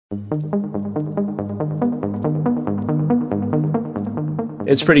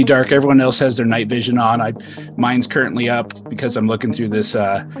It's pretty dark. Everyone else has their night vision on. Mine's currently up because I'm looking through this.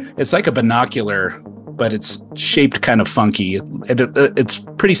 It's like a binocular, but it's shaped kind of funky. It's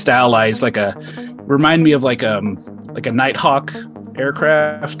pretty stylized, remind me of like a Nighthawk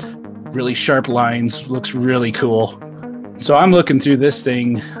aircraft. Really sharp lines. Looks really cool. So I'm looking through this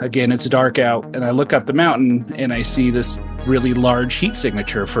thing. Again, it's dark out, and I look up the mountain and I see this really large heat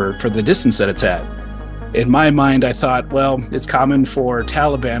signature for the distance that it's at. In my mind, I thought, well, it's common for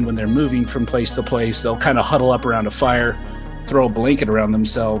Taliban when they're moving from place to place, they'll kind of huddle up around a fire, throw a blanket around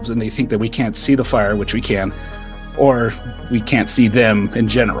themselves, and they think that we can't see the fire, which we can, or we can't see them in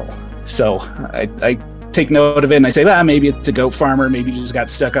general. So I take note of it and I say, maybe it's a goat farmer. Maybe he just got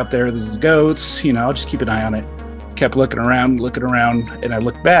stuck up there with his goats. I'll just keep an eye on it. Kept looking around, and I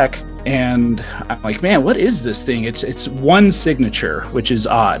look back and I'm like, man, what is this thing? It's one signature, which is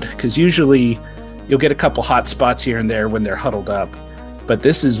odd because usually you'll get a couple hot spots here and there when they're huddled up, but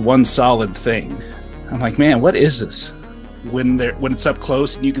this is one solid thing. I'm like, man, what is this? When it's up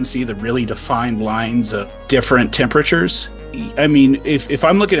close and you can see the really defined lines of different temperatures. I mean, if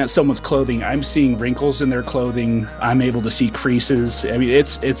I'm looking at someone's clothing, I'm seeing wrinkles in their clothing. I'm able to see creases. I mean,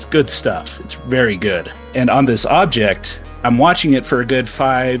 it's good stuff. It's very good. And on this object, I'm watching it for a good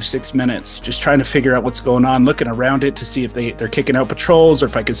 5-6 minutes, just trying to figure out what's going on, looking around it to see if they're kicking out patrols or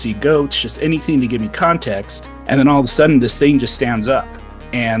if I can see goats, just anything to give me context. And then all of a sudden, this thing just stands up.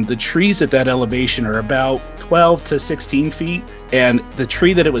 And the trees at that elevation are about 12 to 16 feet. And the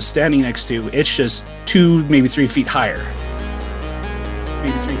tree that it was standing next to, it's just 2, maybe 3 feet higher.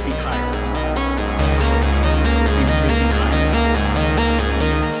 Maybe 3 feet higher.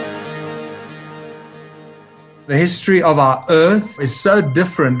 The history of our Earth is so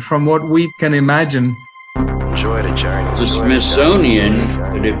different from what we can imagine. The Smithsonian,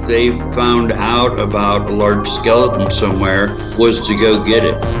 if they found out about a large skeleton somewhere, was to go get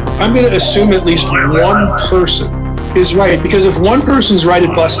it. I'm going to assume at least one person is right, because if one person's right,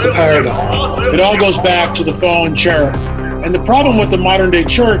 it busts the paradigm. It all goes back to the fallen cherub. And the problem with the modern day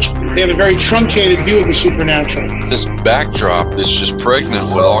church, they have a very truncated view of the supernatural. This backdrop that's just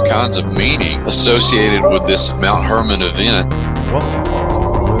pregnant with all kinds of meaning associated with this Mount Hermon event. Welcome to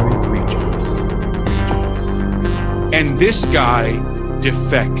Blurry Creatures. And this guy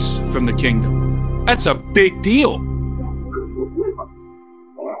defects from the kingdom. That's a big deal.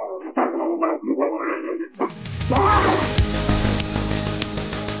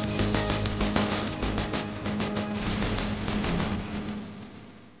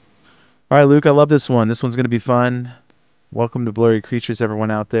 All right, Luke, I love this one. This one's going to be fun. Welcome to Blurry Creatures,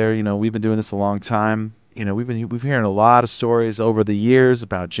 everyone out there. We've been doing this a long time. We've been hearing a lot of stories over the years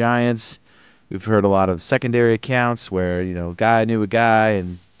about giants. We've heard a lot of secondary accounts where, a guy knew a guy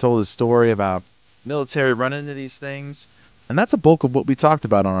and told his story about military running into these things. And that's a bulk of what we talked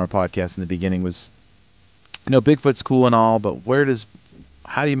about on our podcast in the beginning was, Bigfoot's cool and all, but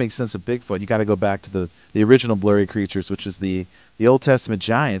how do you make sense of Bigfoot? You got to go back to the original Blurry Creatures, which is the Old Testament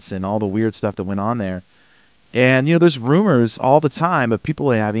giants and all the weird stuff that went on there. And there's rumors all the time of people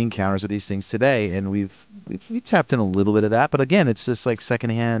having encounters with these things today, and we've tapped in a little bit of that. But again, it's just like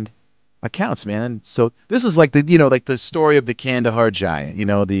secondhand accounts, man. And so this is like the story of the Kandahar Giant.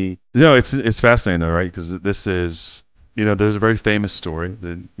 It's fascinating though, right? Because this is there's a very famous story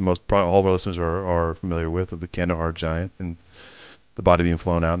that probably all of our listeners are familiar with, of the Kandahar Giant and the body being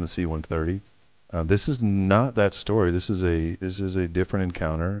flown out in the C-130. This is not that story. This is a different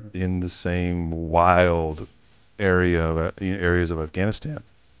encounter in the same wild areas of Afghanistan,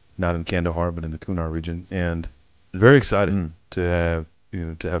 not in Kandahar but in the Kunar region. And very excited to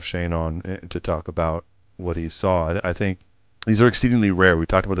have Shane on to talk about what he saw. I think these are exceedingly rare. We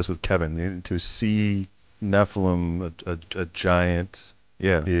talked about this with Kevin. To see Nephilim, a giant,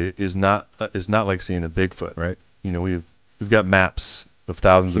 is not like seeing a Bigfoot, right? We've got maps of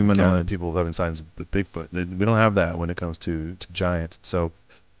thousands of people having signs of Bigfoot. We don't have that when it comes to giants. So,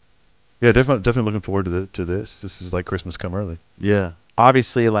 yeah, definitely looking forward to this. This is like Christmas come early. Yeah.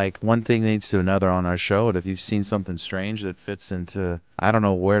 Obviously, like, one thing leads to another on our show. And if you've seen something strange that fits into, I don't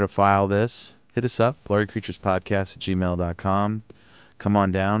know where to file this, hit us up, blurrycreaturespodcast@gmail.com. Come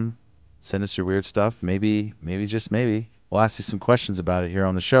on down. Send us your weird stuff. Maybe, just maybe, we'll ask you some questions about it here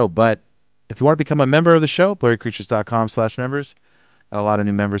on the show. But if you want to become a member of the show, blurrycreatures.com/members. Got a lot of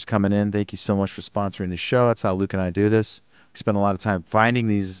new members coming in. Thank you so much for sponsoring the show. That's how Luke and I do this. We spend a lot of time finding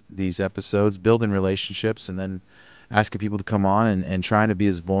these episodes, building relationships, and then asking people to come on and trying to be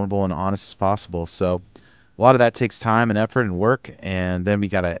as vulnerable and honest as possible. So a lot of that takes time and effort and work, and then we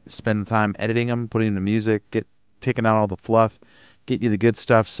got to spend the time editing them, putting in the music, taking out all the fluff, get you the good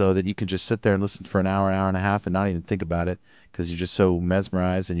stuff so that you can just sit there and listen for an hour, hour and a half and not even think about it because you're just so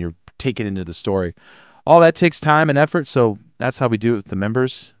mesmerized and you're taken into the story. All that takes time and effort, so that's how we do it with the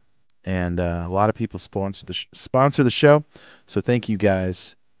members. And a lot of people sponsor the show, so thank you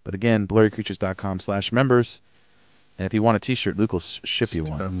guys. But again, blurrycreatures.com/members. And if you want a T-shirt, Luke will ship you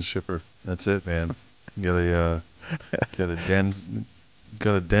one. I'm the shipper. That's it, man. Got a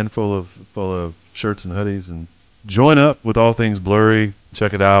den full of shirts and hoodies, and join up with all things Blurry.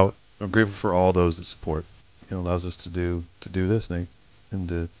 Check it out. I'm grateful for all those that support. It allows us to do this, Nate, and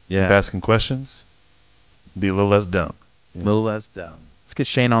to keep asking questions. Be a little less dumb. A little less dumb. Let's get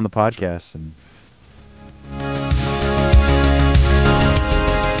Shane on the podcast and.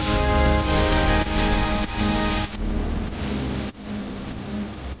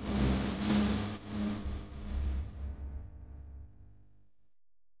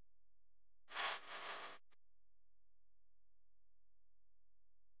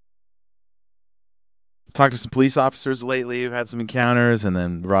 Talked to some police officers lately who've had some encounters, and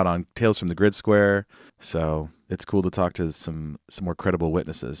then brought on Tales from the Grid Square. So it's cool to talk to some more credible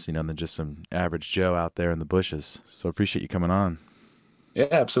witnesses, than just some average Joe out there in the bushes. So I appreciate you coming on. Yeah,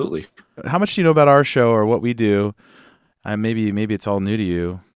 absolutely. How much do you know about our show or what we do? Maybe it's all new to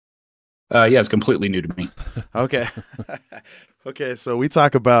you. Yeah, it's completely new to me. Okay. Okay, so we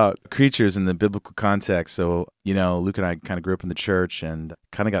talk about creatures in the biblical context. So, Luke and I kind of grew up in the church and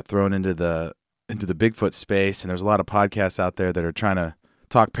kind of got thrown into the Bigfoot space, and there's a lot of podcasts out there that are trying to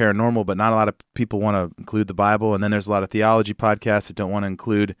talk paranormal, but not a lot of people want to include the Bible. And then there's a lot of theology podcasts that don't want to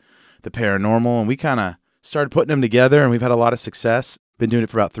include the paranormal, and we kind of started putting them together, and we've had a lot of success. Been doing it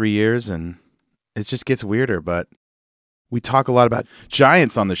for about 3 years, and it just gets weirder, but we talk a lot about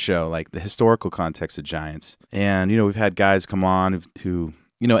giants on the show, like the historical context of giants. And, we've had guys come on who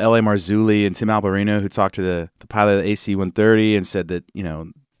L.A. Marzulli and Tim Alberino, who talked to the pilot of the AC-130 and said that,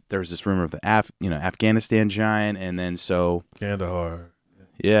 there was this rumor of the Afghanistan giant, and then Kandahar.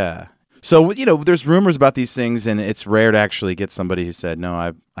 Yeah. So, there's rumors about these things, and it's rare to actually get somebody who said, no,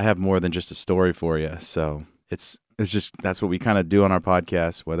 I have more than just a story for you. So it's just, that's what we kind of do on our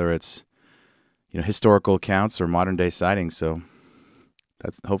podcast, whether it's, historical accounts or modern day sightings. So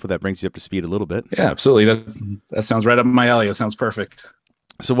hopefully that brings you up to speed a little bit. Yeah, absolutely. That sounds right up my alley. It sounds perfect.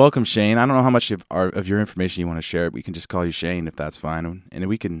 So welcome, Shane. I don't know how much of your information you want to share. We can just call you Shane if that's fine, and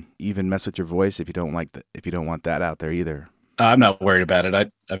we can even mess with your voice if you don't want that out there either. I'm not worried about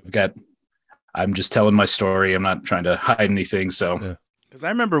it. I'm just telling my story. I'm not trying to hide anything. So, because I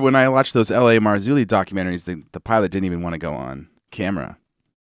remember when I watched those L.A. Marzulli documentaries, the pilot didn't even want to go on camera.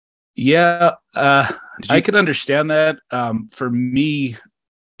 Yeah, I could understand that. For me,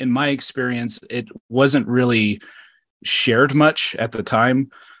 in my experience, it wasn't really shared much at the time.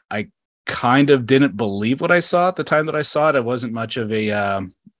 I kind of didn't believe what I saw at the time that I saw it. I wasn't much of a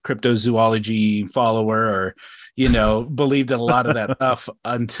cryptozoology follower, or believed in a lot of that stuff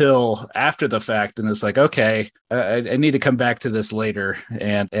until after the fact. And it's like, okay, I need to come back to this later.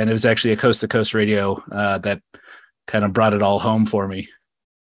 And it was actually a Coast to Coast radio that kind of brought it all home for me.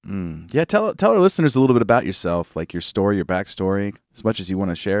 Yeah, tell our listeners a little bit about yourself, like your story, your backstory, as much as you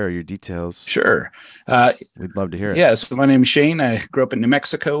want to share, or your details. Sure. We'd love to hear it. Yeah, so my name is Shane. I grew up in New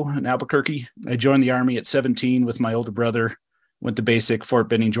Mexico, in Albuquerque. I joined the Army at 17 with my older brother. Went to basic Fort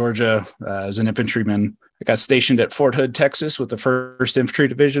Benning, Georgia, as an infantryman. I got stationed at Fort Hood, Texas with the 1st Infantry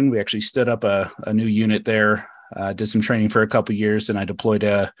Division. We actually stood up a new unit there, did some training for a couple of years, and I deployed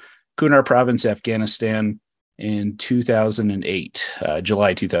to Kandahar Province, Afghanistan, in 2008,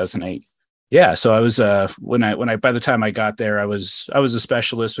 July 2008. Yeah, so I was when I by the time I got there, I was a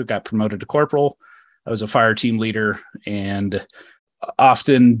specialist. We got promoted to corporal. I was a fire team leader, and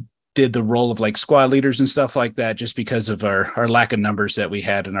often did the role of like squad leaders and stuff like that, just because of our lack of numbers that we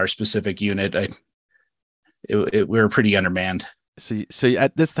had in our specific unit. We were pretty undermanned. So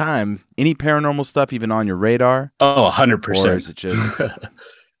at this time, any paranormal stuff even on your radar? Oh, 100%. Or is it just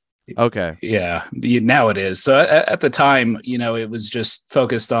okay? Yeah, now it is. So at the time, it was just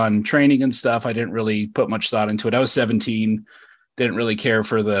focused on training and stuff. I didn't really put much thought into it. I was 17, didn't really care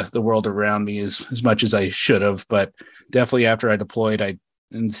for the world around me as much as I should have. But definitely after I deployed,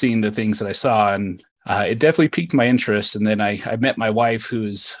 and seeing the things that I saw, and it definitely piqued my interest. And then I met my wife,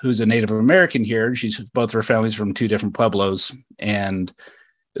 who's a Native American here. She's both of her families from 2 different pueblos, and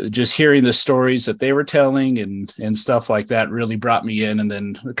just hearing the stories that they were telling and stuff like that really brought me in. And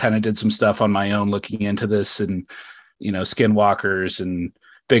then kind of did some stuff on my own, looking into this, and skinwalkers and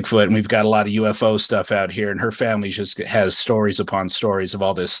Bigfoot. And we've got a lot of UFO stuff out here, and her family just has stories upon stories of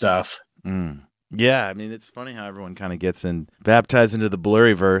all this stuff. Yeah, I mean, it's funny how everyone kind of gets baptized into the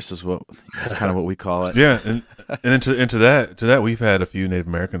blurry verse is kind of what we call it. Yeah, and into that we've had a few Native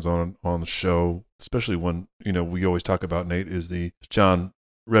Americans on the show, especially one we always talk about, Nate, is the John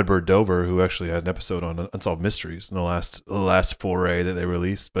Redbird Dover, who actually had an episode on Unsolved Mysteries in the last foray that they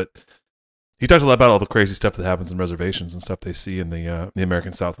released. But he talks a lot about all the crazy stuff that happens in reservations and stuff they see in the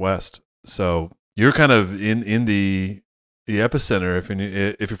American Southwest. So you're kind of in the epicenter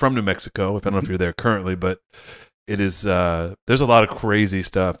if you're from New Mexico. If I don't know if you're there currently, but it is there's a lot of crazy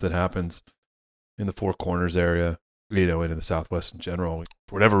stuff that happens in the Four Corners area, and in the Southwest in general.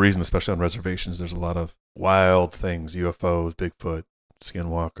 For whatever reason, especially on reservations, there's a lot of wild things: UFOs, Bigfoot,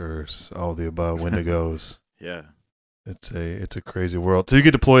 skinwalkers, all the above, Wendigos. Yeah, it's a crazy world. So you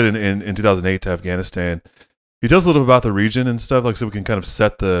get deployed in 2008 to Afghanistan. He tells a little bit about the region and stuff, so we can kind of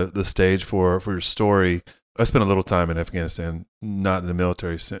set the stage for your story. I spent a little time in Afghanistan, not in a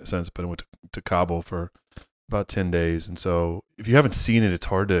military sense, but I went to Kabul for about 10 days. And so if you haven't seen it, it's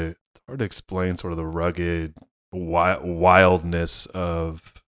hard to explain sort of the rugged wildness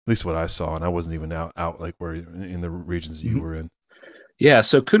of at least what I saw. And I wasn't even out like where in the regions you were in. Yeah,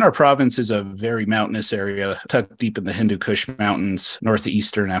 so Kunar province is a very mountainous area tucked deep in the Hindu Kush Mountains,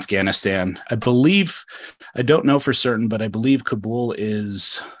 northeastern Afghanistan. I don't know for certain, but I believe Kabul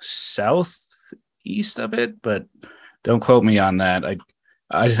is southeast of it, but don't quote me on that.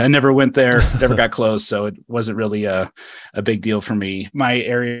 I never went there, never got close, so it wasn't really a big deal for me. My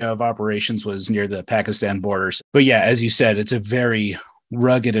area of operations was near the Pakistan borders. But yeah, as you said, it's a very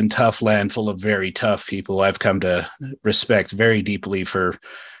rugged and tough land full of very tough people I've come to respect very deeply for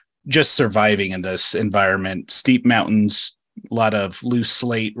just surviving in this environment. Steep mountains, a lot of loose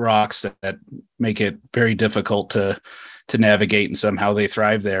slate rocks that make it very difficult to navigate, and somehow they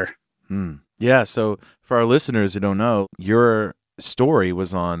thrive there. Yeah, so for our listeners who don't know, your story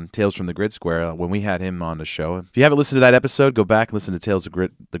was on Tales from the Grid Square when we had him on the show. If you haven't listened to that episode, go back and listen to Tales of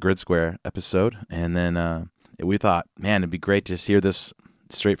the Grid Square episode, and then we thought, man, it'd be great to just hear this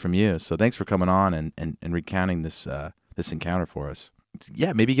straight from you. So thanks for coming on and recounting this encounter for us.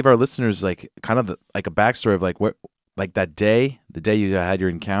 Yeah, maybe give our listeners like kind of like a backstory of like the day you had your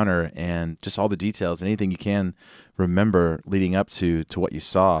encounter, and just all the details, anything you can remember leading up to what you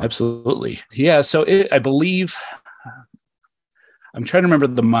saw. Absolutely. Yeah. So I believe, I'm trying to remember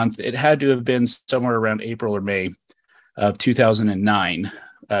the month. It had to have been somewhere around April or May of 2009.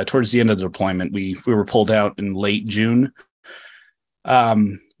 Towards the end of the deployment, we were pulled out in late June.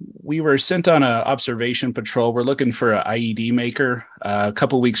 We were sent on an observation patrol. We're looking for an IED maker. A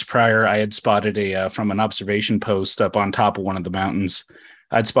couple weeks prior, I had spotted from an observation post up on top of one of the mountains.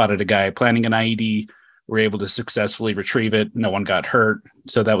 I'd spotted a guy planning an IED. We were able to successfully retrieve it. No one got hurt.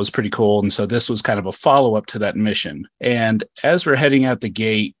 So that was pretty cool. And so this was kind of a follow-up to that mission. And as we're heading out the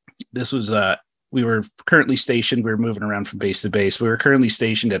gate, this was we were currently stationed. We were moving around from base to base. We were currently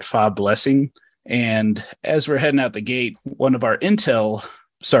stationed at Fob Blessing. And as we're heading out the gate, one of our intel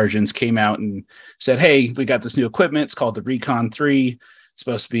sergeants came out and said, "Hey, we got this new equipment. It's called the Recon 3. It's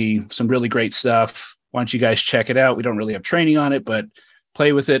supposed to be some really great stuff. Why don't you guys check it out? We don't really have training on it, but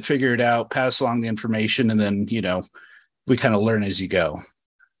play with it, figure it out, pass along the information, and then, we kind of learn as you go."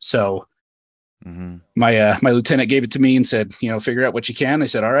 So my lieutenant gave it to me and said, figure out what you can. I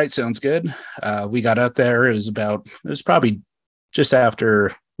said, all right, sounds good. We got out there. It was probably just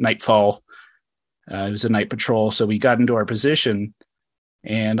after nightfall. It was a night patrol. So we got into our position,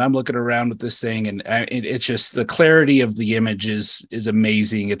 and I'm looking around with this thing, and it's just the clarity of the image is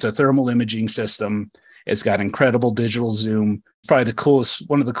amazing. It's a thermal imaging system. It's got incredible digital zoom. Probably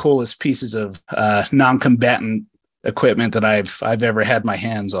one of the coolest pieces of non-combatant equipment that I've ever had my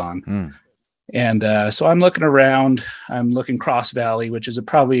hands on. And so I'm looking around. I'm looking cross valley, which is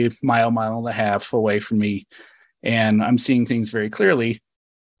probably a mile and a half away from me, and I'm seeing things very clearly.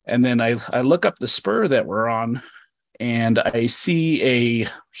 And then I look up the spur that we're on, and I see a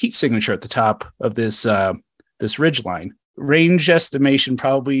heat signature at the top of this ridge line. Range estimation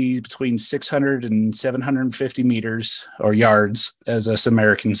probably between 600 and 750 meters or yards, as us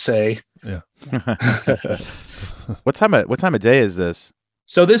Americans say. Yeah. What time of day is this?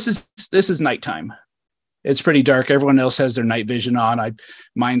 So this is nighttime. It's pretty dark. Everyone else has their night vision on.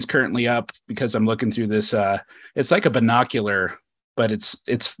 Mine's currently up because I'm looking through this. It's like a binocular, but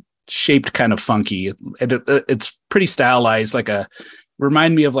it's shaped kind of funky. It's pretty stylized,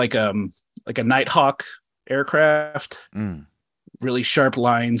 remind me of like a Nighthawk aircraft. Really sharp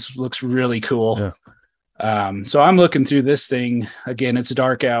lines, looks really cool. Yeah. So I'm looking through this thing again. It's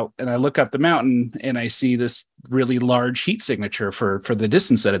dark out, and I look up the mountain and I see this really large heat signature for the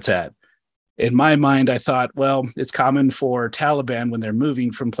distance that it's at. in my mind, I thought, well, it's common for Taliban when they're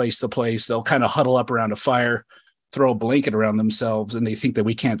moving from place to place, they'll kind of huddle up around a fire, throw a blanket around themselves, and they think that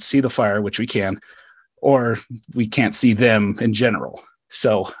we can't see the fire, which we can, or we can't see them in general.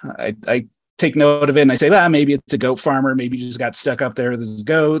 So I take note of it and I say, maybe it's a goat farmer. Maybe you just got stuck up there with his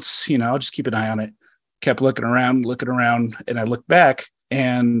goats. I'll just keep an eye on it. Kept looking around, and I look back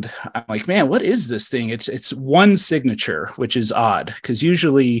and I'm like, man, what is this thing? It's one signature, which is odd because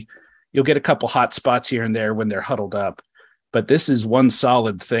usually you'll get a couple hot spots here and there when they're huddled up, but this is one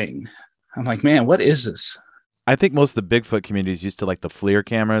solid thing. I'm like, man, what is this? I think most of the Bigfoot communities used to like the FLIR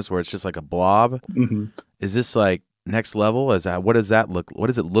cameras where it's just like a blob. Mm-hmm. Is this like next level? What does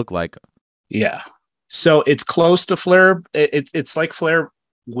it look like? Yeah. So it's close to FLIR. It's like FLIR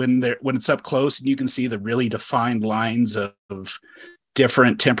when it's up close and you can see the really defined lines of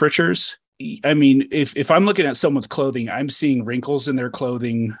different temperatures. I mean, if I'm looking at someone's clothing, I'm seeing wrinkles in their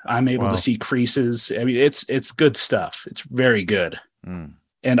clothing. I'm able to see creases. I mean, it's good stuff. It's very good. Mm.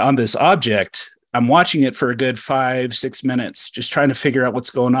 And on this object, I'm watching it for a good 5-6 minutes, just trying to figure out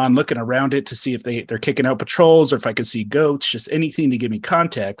what's going on, looking around it to see if they're kicking out patrols or if I can see goats, just anything to give me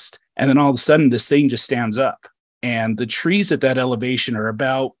context. And then all of a sudden, this thing just stands up. And the trees at that elevation are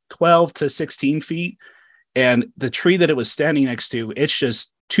about 12 to 16 feet. And the tree that it was standing next to, it's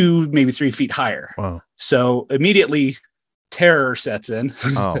just 2, maybe 3 feet higher. Wow. So immediately terror sets in.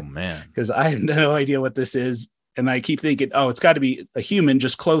 Oh, man. Because I have no idea what this is. And I keep thinking, it's got to be a human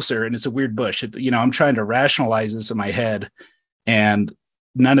just closer. And it's a weird bush. I'm trying to rationalize this in my head. And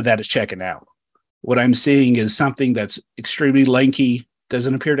none of that is checking out. What I'm seeing is something that's extremely lanky,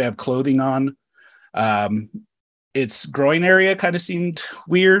 doesn't appear to have clothing on. Its groin area kind of seemed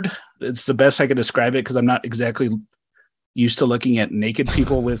weird. It's the best I can describe it because I'm not exactly used to looking at naked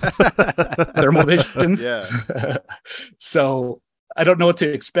people with thermal vision. Yeah. So I don't know what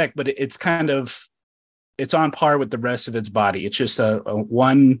to expect, but it's on par with the rest of its body. It's just a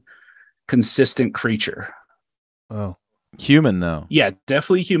one consistent creature. Oh, human though. Yeah,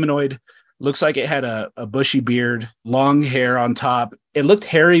 definitely humanoid. Looks like it had a bushy beard, long hair on top. It looked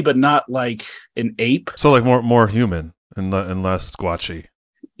hairy, but not like an ape. So like more human and less squatchy.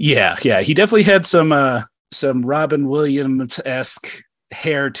 Yeah. He definitely had some Robin Williams-esque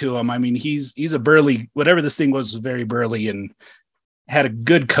hair to him. I mean, he's a burly, whatever this thing was very burly and had a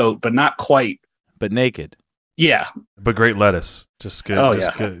good coat, but not quite. But naked. Yeah. But great lettuce. Just good. Oh,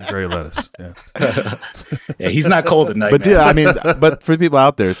 Good, great lettuce. Yeah. Yeah, he's not cold at night. But yeah, I mean, but for people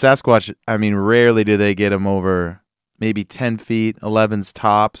out there, Sasquatch, I mean, rarely do they get him over maybe 10 feet, 11's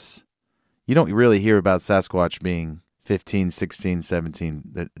tops. You don't really hear about Sasquatch being 15, 16, 17.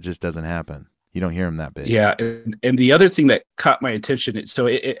 That just doesn't happen. You don't hear him that big. Yeah. And the other thing that caught my attention,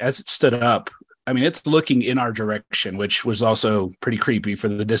 as it stood up, I mean, it's looking in our direction, which was also pretty creepy for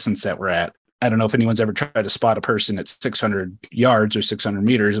the distance that we're at. I don't know if anyone's ever tried to spot a person at 600 yards or 600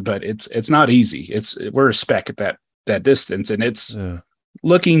 meters, but it's not easy. We're a speck at that distance, and it's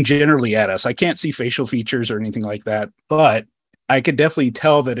looking generally at us. I can't see facial features or anything like that, but I could definitely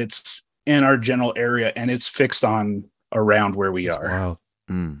tell that it's in our general area and it's fixed on around where we are. Wow.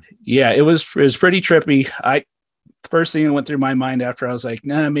 Mm. Yeah, it was pretty trippy. First thing that went through my mind after, I was like,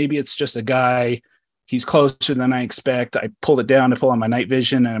 nah, maybe it's just a guy. He's closer than I expect. I pulled it down to pull on my night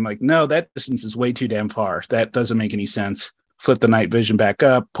vision, and I'm like, no, that distance is way too damn far. That doesn't make any sense. Flip the night vision back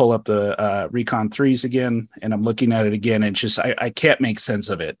up, pull up the Recon 3s again, and I'm looking at it again. And just, I can't make sense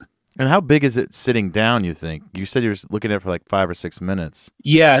of it. And how big is it sitting down, you think? You said you were looking at it for like 5 or 6 minutes.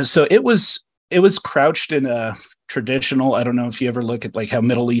 Yeah, so it was crouched in a traditional, I don't know if you ever look at like how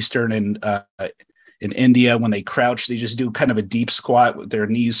Middle Eastern and in India, when they crouch, they just do kind of a deep squat with their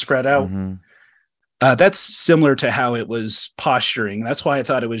knees spread out. Mm-hmm. That's similar to how it was posturing. That's why I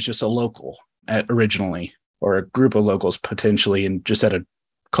thought it was just a local originally, or a group of locals potentially, and just at a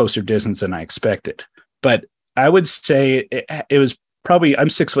closer distance than I expected. But I would say it was probably, I'm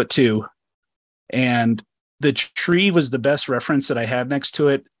 6'2", and the tree was the best reference that I had next to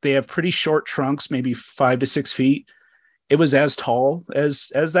it. They have pretty short trunks, maybe 5 to 6 feet. It was as tall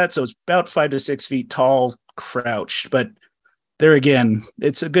as that, so it's about 5 to 6 feet tall, crouched, but there again,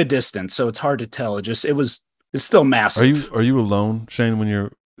 it's a good distance, so it's hard to tell. It's still massive. Are you alone, Shane? When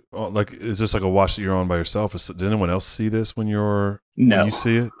you're like, is this like a watch that you're on by yourself? Did anyone else see this when you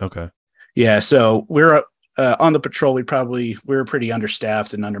see it? Okay. Yeah. So we're on the patrol. We were pretty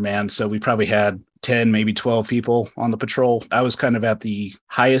understaffed and undermanned, so we probably had 10, maybe 12 people on the patrol. I was kind of at the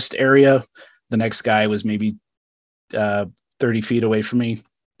highest area. The next guy was maybe 30 feet away from me,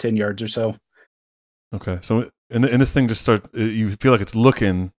 10 yards or so. Okay. So, and this thing just you feel like it's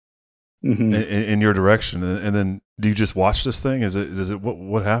looking in your direction. And then do you just watch this thing?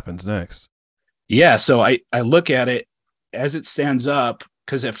 What happens next? Yeah. So I look at it as it stands up,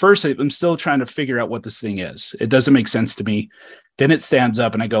 because at first I'm still trying to figure out what this thing is. It doesn't make sense to me. Then it stands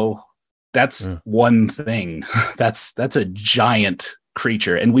up and I go, that's one thing. That's a giant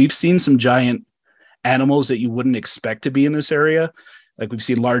creature. And we've seen some giant animals that you wouldn't expect to be in this area. Like we've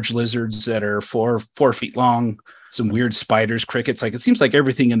seen large lizards that are 4 feet long, some weird spiders, crickets. Like it seems like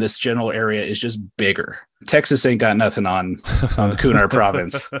everything in this general area is just bigger. Texas ain't got nothing on the Kunar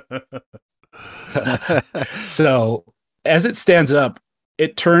province. So as it stands up,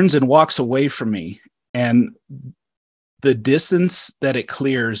 it turns and walks away from me. And the distance that it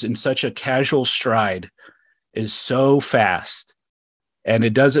clears in such a casual stride is so fast. And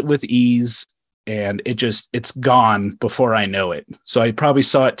it does it with ease. And it's gone before I know it. So I probably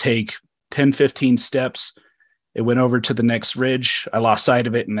saw it take 10, 15 steps. It went over to the next ridge. I lost sight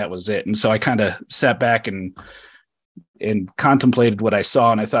of it, and that was it. And so I kind of sat back and contemplated what I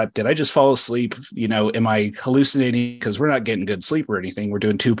saw. And I thought, did I just fall asleep? You know, am I hallucinating? Because we're not getting good sleep or anything. We're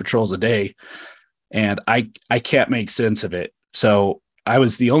doing 2 patrols a day. And I can't make sense of it. So I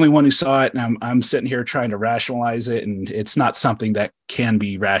was the only one who saw it. And I'm sitting here trying to rationalize it. And it's not something that can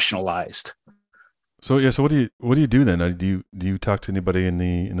be rationalized. So what do you do then? Do you talk to anybody in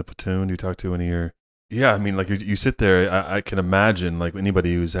the platoon? Do you talk to any of your? Yeah, I mean, like you sit there. I can imagine like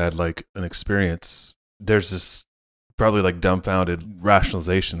anybody who's had like an experience. There's this probably like dumbfounded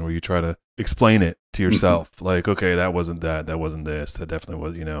rationalization where you try to explain it to yourself. Like, okay, that wasn't that. That wasn't this. That definitely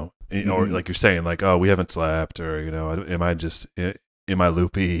was. You know, or like you're saying, like, oh, we haven't slept, or you know, am I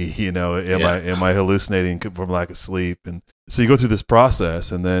loopy? You know, am I hallucinating from lack of sleep? And so you go through this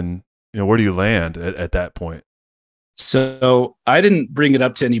process, and then. You know, where do you land at that point? So I didn't bring it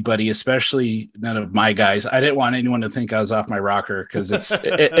up to anybody, especially none of my guys. I didn't want anyone to think I was off my rocker because it's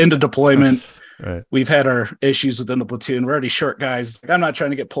into deployment. Right. We've had our issues within the platoon. We're already short guys. I'm not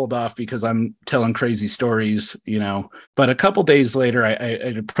trying to get pulled off because I'm telling crazy stories, you know. But a couple days later, I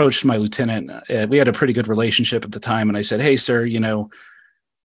approached my lieutenant. We had a pretty good relationship at the time. And I said, hey, sir, you know,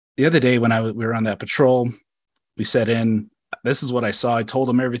 the other day when we were on that patrol, we set in. This is what I saw. I told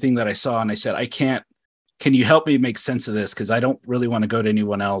him everything that I saw. And I said, can you help me make sense of this? Cause I don't really want to go to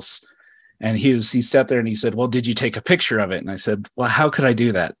anyone else. And he sat there and he said, well, did you take a picture of it? And I said, well, how could I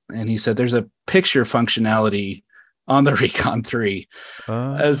do that? And he said, there's a picture functionality on the Recon 3.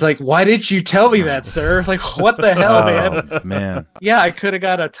 I was like, why didn't you tell me that, sir? Like, what the hell, man? Yeah, I could have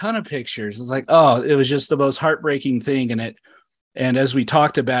got a ton of pictures. It's like, oh, it was just the most heartbreaking thing. And as we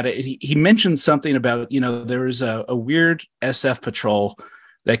talked about it, he mentioned something about, you know, there was a weird SF patrol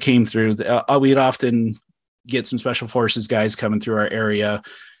that came through. We'd often get some special forces guys coming through our area.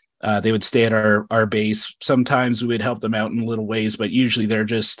 They would stay at our base. Sometimes we would help them out in little ways, but usually they're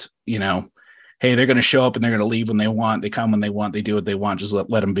just, you know, hey, they're going to show up and they're going to leave when they want. They come when they want. They do what they want. Just let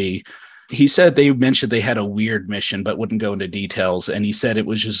them be. He said they mentioned they had a weird mission, but wouldn't go into details. And he said it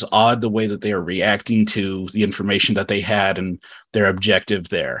was just odd the way that they were reacting to the information that they had and their objective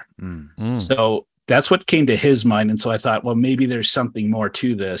there. So that's what came to his mind. And so I thought, well, maybe there's something more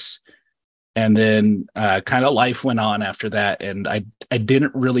to this. And then kind of life went on after that. And I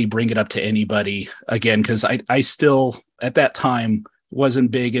didn't really bring it up to anybody again, because I still, at that time,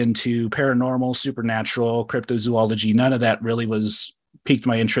 wasn't big into paranormal, supernatural, cryptozoology. None of that really piqued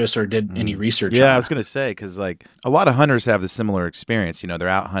my interest or did any research. Yeah, I was going to say, because like a lot of hunters have the similar experience. You know, they're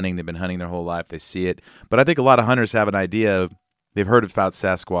out hunting, they've been hunting their whole life, they see it. But I think a lot of hunters have an idea of, they've heard about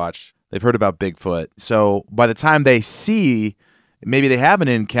Sasquatch, they've heard about Bigfoot. So by the time they see, maybe they have an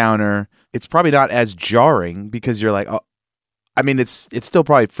encounter, it's probably not as jarring because you're like, oh, I mean, it still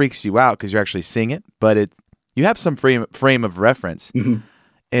probably freaks you out because you're actually seeing it, but you have some frame of reference.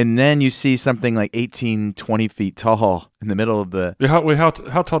 And then you see something like 18, 20 feet tall in the middle of the...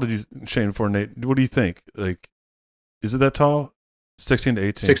 How tall did you, Shane, before Nate? What do you think? Like, is it that tall? 16 to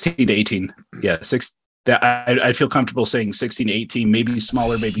 18? 16 to 18. Yeah, I feel comfortable saying 16 to 18, maybe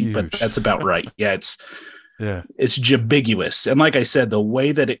smaller, maybe, but that's about right. Yeah, it's jabiguous. And like I said, the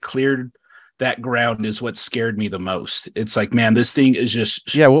way that it cleared that ground is what scared me the most. It's like, man, this thing is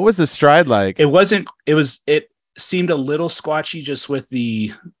just... Yeah, what was the stride like? It seemed a little squatchy just with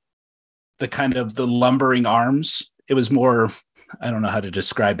the kind of the lumbering arms. It was more, I don't know how to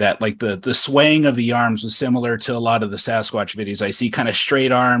describe that. Like the swaying of the arms was similar to a lot of the Sasquatch videos I see, kind of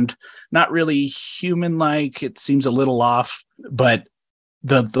straight armed, not really human like. It seems a little off, but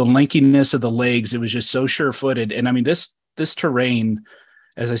the lankiness of the legs, it was just so sure footed. And I mean, this terrain,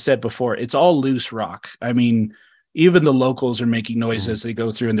 as I said before, it's all loose rock. I mean, even the locals are making noise as they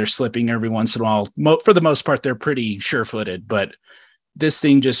go through and they're slipping every once in a while. For the most part, they're pretty sure-footed, but this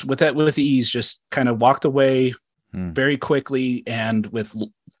thing just with ease, just kind of walked away very quickly and with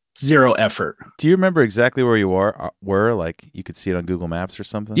zero effort. Do you remember exactly where you were? Like you could see it on Google Maps or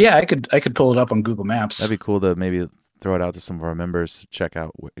something? Yeah, I could pull it up on Google Maps. That'd be cool to maybe throw it out to some of our members to check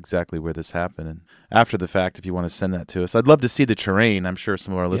out exactly where this happened. And after the fact, if you want to send that to us, I'd love to see the terrain. I'm sure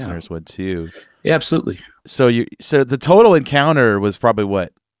some of our listeners would too. Yeah, absolutely. So the total encounter was probably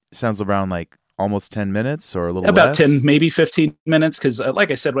what? Sounds around like almost 10 minutes or a little about less? 10, maybe 15 minutes. Because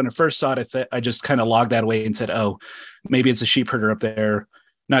like I said, when I first saw it, I just kind of logged that away and said, oh, maybe it's a sheep herder up there.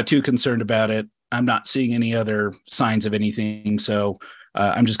 Not too concerned about it. I'm not seeing any other signs of anything. So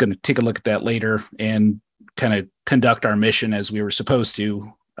I'm just going to take a look at that later and kind of conduct our mission as we were supposed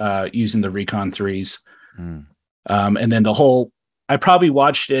to using the Recon 3s. And then I probably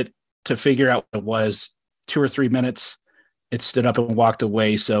watched it to figure out what it was 2 or 3 minutes. It stood up and walked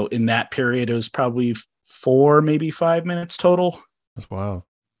away. So in that period, it was probably 4, maybe 5 minutes total. That's wild.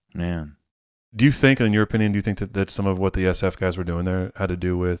 Man. Do you think, in your opinion, that some of what the SF guys were doing there had to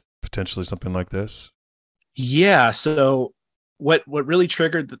do with potentially something like this? Yeah. So what really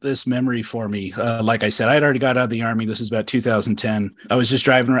triggered this memory for me, like I said, I had already got out of the Army. This is about 2010. I was just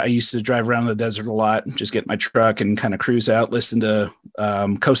driving. I used to drive around the desert a lot, just get my truck and kind of cruise out, listen to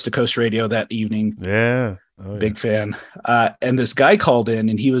coast to coast radio that evening. Yeah. Oh, Big fan. And this guy called in,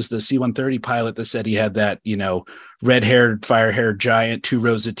 and he was the C-130 pilot that said he had that, red-haired, fire-haired giant, 2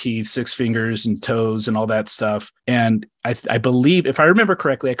 rows of teeth, 6 fingers and toes and all that stuff. And I believe, if I remember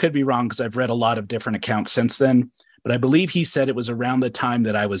correctly, I could be wrong because I've read a lot of different accounts since then, but I believe he said it was around the time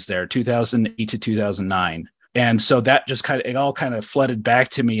that I was there, 2008 to 2009. And so that just it all kind of flooded back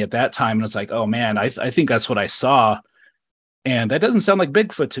to me at that time. And it's like, oh man, I think that's what I saw. And that doesn't sound like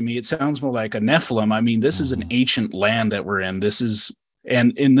Bigfoot to me. It sounds more like a Nephilim. I mean, this is an ancient land that we're in.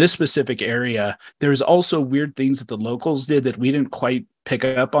 And in this specific area, there's also weird things that the locals did that we didn't quite pick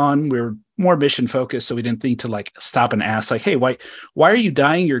up on. We were more mission focused, so we didn't think to stop and ask, hey, why are you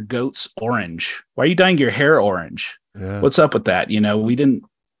dyeing your goats orange? Why are you dyeing your hair orange? Yeah. What's up with that? We didn't.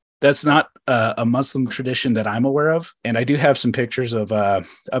 That's not a Muslim tradition that I'm aware of. And I do have some pictures of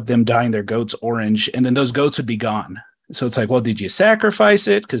them dyeing their goats orange, and then those goats would be gone. So it's like, well, did you sacrifice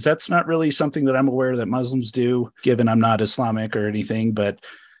it? Because that's not really something that I'm aware that Muslims do, given I'm not Islamic or anything. But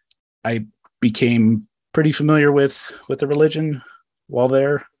I became pretty familiar with the religion while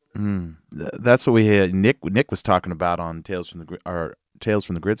there. That's what we had. Nick was talking about on Tales from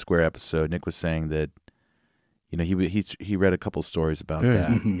the Grid Square episode. Nick was saying that he read a couple stories about that.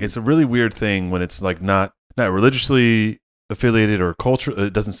 Mm-hmm. It's a really weird thing when it's like not religiously affiliated or culture.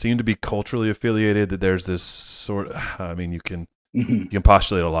 It doesn't seem to be culturally affiliated. That there's this sort of, you can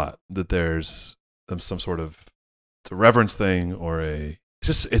postulate a lot that there's some sort of, it's a reverence thing or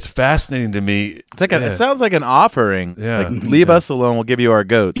it's fascinating to me. It's like it sounds like an offering. Yeah. Like, leave us alone. We'll give you our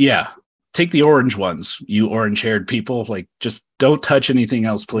goats. Yeah. Take the orange ones, you orange haired people. Just don't touch anything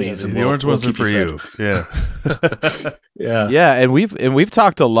else, please. The orange ones are for you. Yeah. Yeah. Yeah. And we've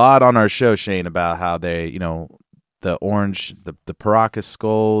talked a lot on our show, Shane, about how they, the orange, the Paracas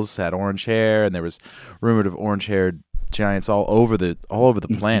skulls had orange hair, and there was rumored of orange-haired giants all over the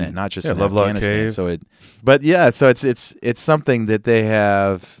planet, not just in Afghanistan. So it's something that they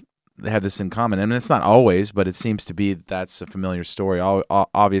have this in common. I mean, it's not always, but it seems to be that's a familiar story.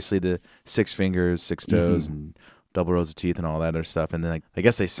 Obviously, the 6 fingers, 6 toes, and double rows of teeth, and all that other stuff. And then I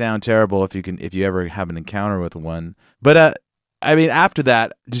guess they sound terrible if you ever have an encounter with one. But after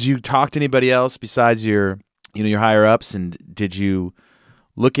that, did you talk to anybody else besides your higher ups, and did you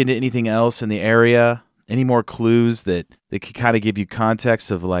look into anything else in the area? Any more clues that could kind of give you context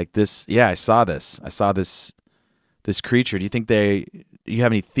of like this? Yeah, I saw this creature. Do you think you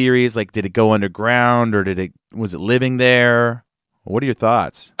have any theories? Like, did it go underground, or was it living there? What are your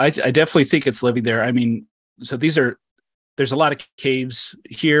thoughts? I definitely think it's living there. I mean, so there's a lot of caves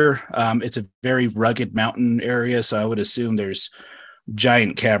here. It's a very rugged mountain area, so I would assume there's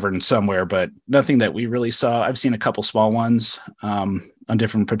giant cavern somewhere, but nothing that we really saw. I've seen a couple small ones on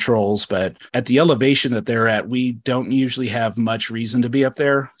different patrols, but at the elevation that they're at, we don't usually have much reason to be up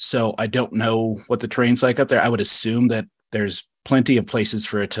there. So I don't know what the terrain's like up there. I would assume that there's plenty of places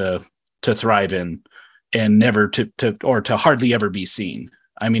for it to thrive in, and never to hardly ever be seen.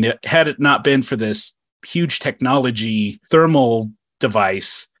 I mean, had it not been for this huge technology thermal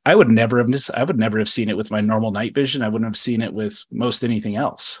device, I would never have seen it with my normal night vision. I wouldn't have seen it with most anything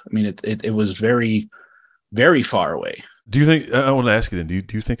else. I mean, it was very, very far away. Do you think, I want to ask you then, do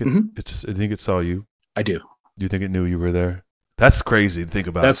you think it saw you? I do. Do you think it knew you were there? That's crazy to think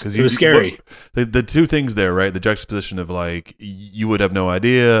about. It was scary. The two things there, right? The juxtaposition of like, you would have no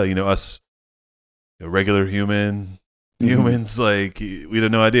idea, us regular humans, like, we'd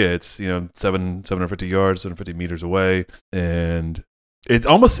have no idea. It's, 750 yards, 750 meters away. And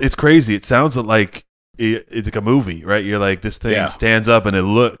it's crazy. It sounds like it's like a movie, right? You're like, this thing stands up and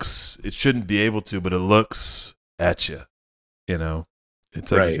it shouldn't be able to, but it looks at you. You know,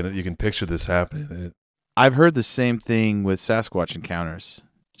 it's like you can picture this happening. I've heard the same thing with Sasquatch encounters,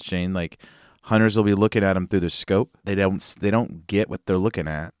 Shane. Like, hunters will be looking at them through their scope. They don't get what they're looking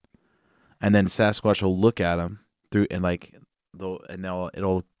at, and then Sasquatch will look at them through and like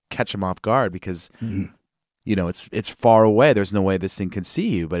it'll catch them off guard because you know it's far away. There's no way this thing can see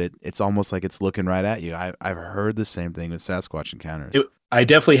you, but it's almost like it's looking right at you. I've heard the same thing with Sasquatch encounters. I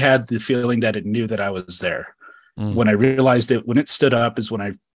definitely had the feeling that it knew that I was there. When I realized it, when it stood up, is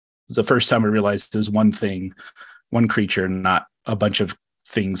when the first time I realized there's one thing, one creature, not a bunch of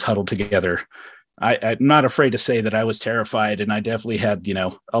things huddled together. I'm not afraid to say that I was terrified, and I definitely had,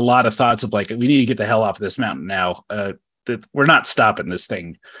 a lot of thoughts of like, we need to get the hell off this mountain now. That we're not stopping this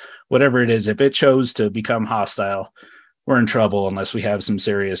thing, whatever it is. If it chose to become hostile, we're in trouble unless we have some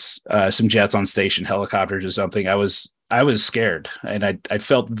serious, some jets on station, helicopters or something. I was scared, and I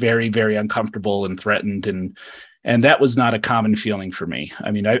felt very, very uncomfortable and threatened, and that was not a common feeling for me. I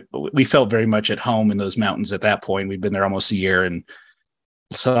mean, we felt very much at home in those mountains at that point. We'd been there almost a year and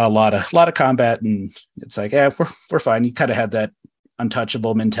saw a lot of combat, and it's like, we're fine. You kind of had that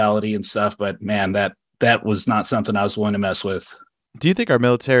untouchable mentality and stuff, but man, that was not something I was willing to mess with. Do you think our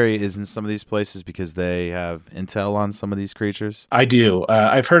military is in some of these places because they have intel on some of these creatures? I do.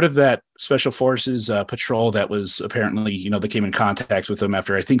 I've heard of that special forces patrol that was apparently, they came in contact with them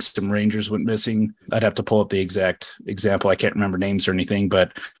after I think some Rangers went missing. I'd have to pull up the exact example. I can't remember names or anything,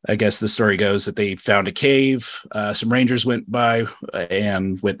 but I guess the story goes that they found a cave. Some Rangers went by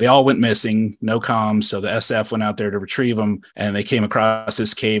and they all went missing, no comms. So the SF went out there to retrieve them, and they came across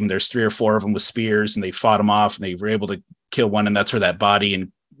this cave, and there's 3 or 4 of them with spears, and they fought them off, and they were able to kill one, and that's where that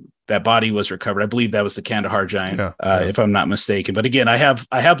body was recovered. I believe that was the Kandahar Giant, if I'm not mistaken. But again, I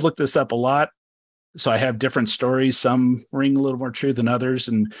have looked this up a lot, so I have different stories. Some ring a little more true than others,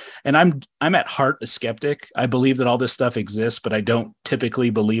 and I'm at heart a skeptic. I believe that all this stuff exists, but I don't typically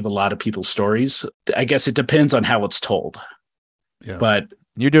believe a lot of people's stories. I guess it depends on how it's told. Yeah. But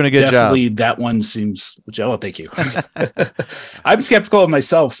you're doing a good definitely job. That one seems. Oh, thank you. I'm skeptical of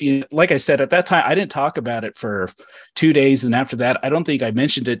myself. Like I said, at that time, I didn't talk about it for 2 days. And after that, I don't think I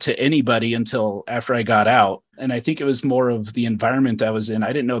mentioned it to anybody until after I got out. And I think it was more of the environment I was in.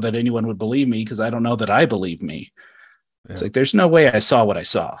 I didn't know that anyone would believe me because I don't know that I believe me. Yeah. It's like, there's no way I saw what I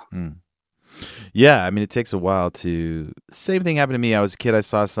saw. Yeah, I mean, it takes a while to. Same thing happened to me. I was a kid, I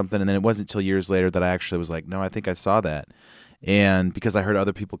saw something, and then it wasn't until years later that I actually was like, no, I think I saw that. And because I heard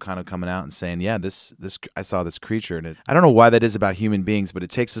other people kind of coming out and saying, yeah, this I saw this creature. And I don't know why that is about human beings, but it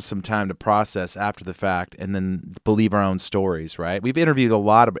takes us some time to process after the fact and then believe our own stories, right? We've interviewed a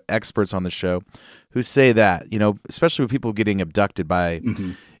lot of experts on the show who say that, especially with people getting abducted by,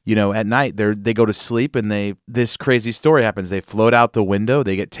 at night, they go to sleep and this crazy story happens. They float out the window,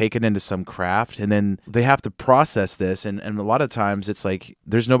 they get taken into some craft, and then they have to process this. And a lot of times it's like,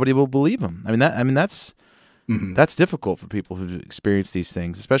 there's nobody who will believe them. That's difficult for people who experience these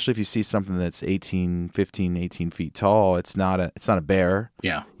things, especially if you see something that's 15, 18 feet tall. It's not a bear.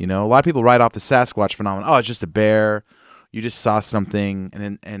 Yeah. A lot of people write off the Sasquatch phenomenon. Oh, it's just a bear. You just saw something.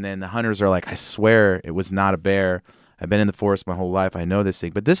 And then the hunters are like, I swear it was not a bear. I've been in the forest my whole life. I know this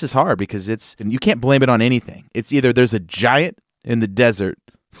thing. But this is hard because and you can't blame it on anything. It's either there's a giant in the desert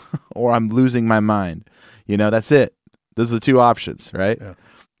or I'm losing my mind. That's it. Those are the 2 options, right? Yeah.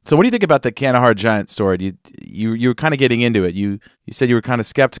 So what do you think about the Kandahar Giant story? You were kind of getting into it. You said you were kind of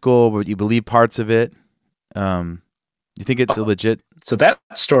skeptical, but you believe parts of it. You think it's a legit? So that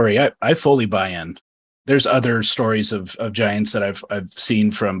story, I fully buy in. There's other stories of giants that I've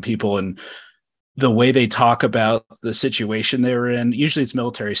seen from people, and the way they talk about the situation they were in. Usually it's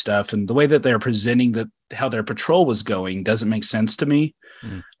military stuff, and the way that they're presenting how their patrol was going doesn't make sense to me.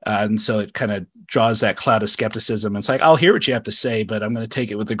 And so it kind of draws that cloud of skepticism. It's like, I'll hear what you have to say, but I'm going to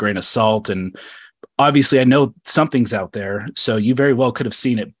take it with a grain of salt. And obviously I know something's out there, so you very well could have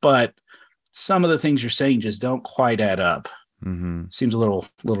seen it, but some of the things you're saying just don't quite add up. Seems a little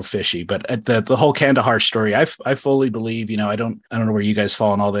fishy. But at the whole Kandahar story, I fully believe, I don't know where you guys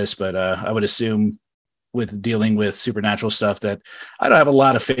fall in all this, but I would assume with dealing with supernatural stuff that I don't have a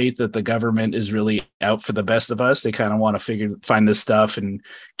lot of faith that the government is really out for the best of us. They kind of want to find this stuff and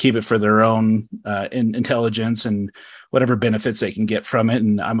keep it for their own intelligence and whatever benefits they can get from it.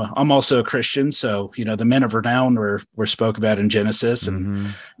 And I'm also a Christian, so the men of renown were spoke about in Genesis,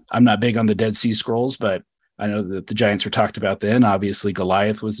 and I'm not big on the Dead Sea Scrolls, but I know that the giants were talked about then. Obviously,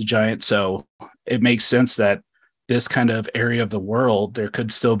 Goliath was a giant, so it makes sense that this kind of area of the world, there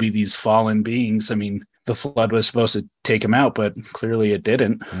could still be these fallen beings. I mean, the flood was supposed to take them out, but clearly it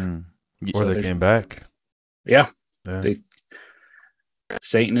didn't. Or they came back. Yeah.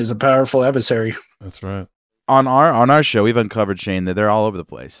 Satan is a powerful adversary. That's right. On our show, we've uncovered, Shane, that they're all over the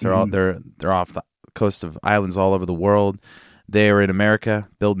place. They're they're off the coast of islands all over the world. They are in America,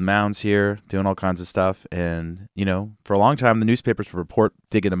 building mounds here, doing all kinds of stuff. And, you know, for a long time, the newspapers would report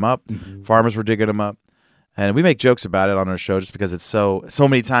digging them up. Farmers were digging them up. And we make jokes about it on our show just because it's so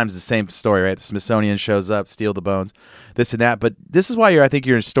many times the same story, right? The Smithsonian shows up, steal the bones, this and that. But this is why I think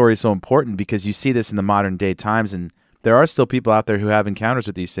your story is so important, because you see this in the modern day times, and there are still people out there who have encounters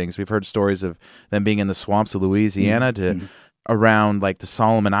with these things. We've heard stories of them being in the swamps of Louisiana to around like the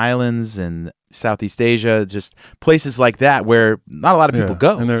Solomon Islands and Southeast Asia, just places like that where not a lot of people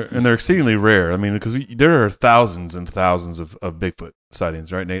go. And they're exceedingly rare. I mean, because there are thousands and thousands of Bigfoot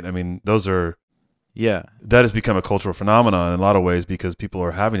sightings, right, Nate? I mean, those are... Yeah. That has become a cultural phenomenon in a lot of ways because people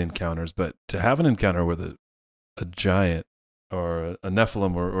are having encounters. But to have an encounter with a giant or a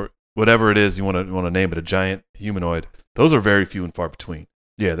Nephilim or whatever it is you want to name it, a giant humanoid, those are very few and far between.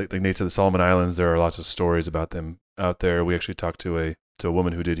 Yeah, like Nate said, the Solomon Islands, there are lots of stories about them out there. We actually talked to a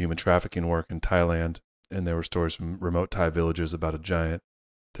woman who did human trafficking work in Thailand, and there were stories from remote Thai villages about a giant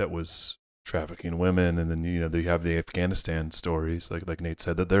that was trafficking women. And then, you know, you have the Afghanistan stories, like Nate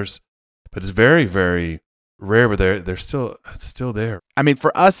said, but it's very, very rare, but it's still there. I mean,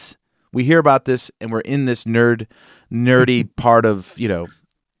 for us, we hear about this and we're in this nerdy part of, you know,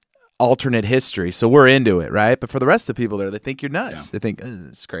 alternate history. So we're into it, right? But for the rest of the people there, they think you're nuts. Yeah. They think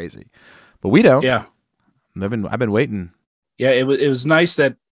it's crazy. But we don't. Yeah. I've been waiting. Yeah, it was nice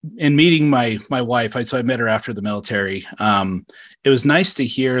that in meeting my wife, so I met her after the military. It was nice to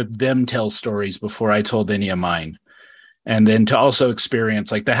hear them tell stories before I told any of mine. And then to also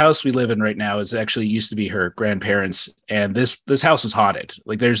experience, like, the house we live in right now is actually used to be her grandparents, and this house is haunted.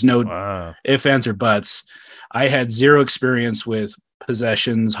 Like, there's no ifs, ands, or buts. I had zero experience with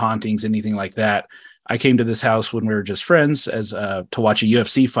possessions, hauntings, anything like that. I came to this house when we were just friends to watch a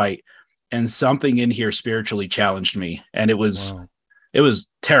UFC fight, and something in here spiritually challenged me, and it was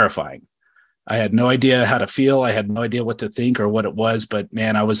terrifying. I had no idea how to feel. I had no idea what to think or what it was, but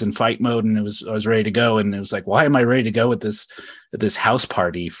man, I was in fight mode and I was ready to go. And it was like, why am I ready to go with this house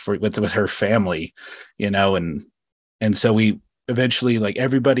party with her family, you know? And so we eventually, like,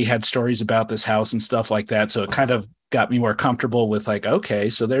 everybody had stories about this house and stuff like that. So it kind of got me more comfortable with, like,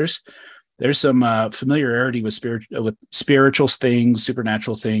 okay, so there's some familiarity with spiritual things,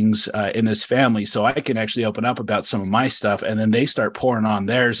 supernatural things in this family. So I can actually open up about some of my stuff, and then they start pouring on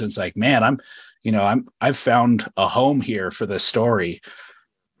theirs. And it's like, man, I've found a home here for this story,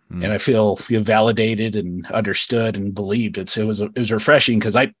 and I feel validated and understood and believed. It was refreshing,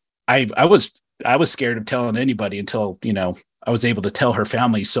 because I was scared of telling anybody until, you know, I was able to tell her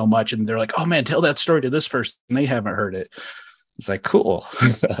family so much, and they're like, oh man, tell that story to this person. And they haven't heard it. It's like, cool.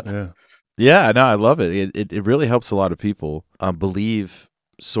 Yeah. Yeah, no, I love it. It really helps a lot of people believe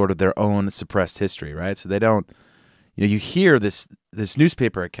sort of their own suppressed history, right? So they don't, you know, you hear this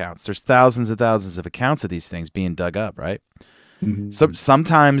newspaper accounts. There's thousands and thousands of accounts of these things being dug up, right? Mm-hmm.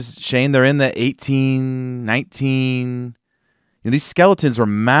 Sometimes, Shane, they're in the 18, 19. You know, these skeletons were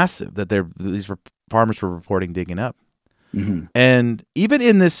massive that these farmers were reporting digging up. Mm-hmm. And even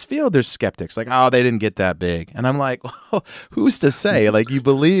in this field, there's skeptics like, oh, they didn't get that big. And I'm like, well, who's to say? Like, you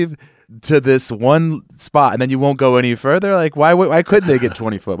believe to this one spot and then you won't go any further? Like, why couldn't they get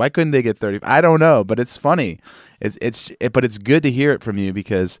 20 foot? Why couldn't they get 30? I don't know, but it's funny. But it's good to hear it from you,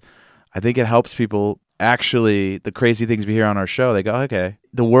 because I think it helps people. Actually, the crazy things we hear on our show, they go, okay,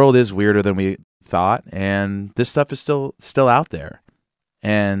 the world is weirder than we thought, and this stuff is still out there.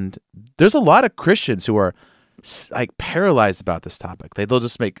 And there's a lot of Christians who are like paralyzed about this topic. They'll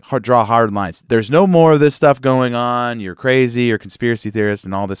just draw hard lines. There's no more of this stuff going on. You're crazy. You're a conspiracy theorist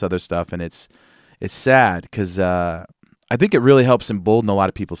and all this other stuff. And it's sad, because I think it really helps embolden a lot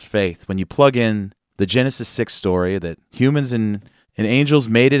of people's faith when you plug in the Genesis 6 story that humans and angels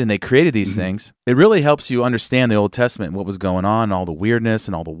made it and they created these things. It really helps you understand the Old Testament and what was going on, all the weirdness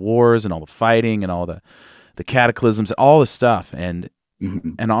and all the wars and all the fighting and all the cataclysms and all the stuff. And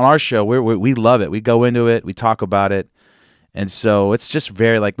on our show, we love it. We go into it. We talk about it. And so it's just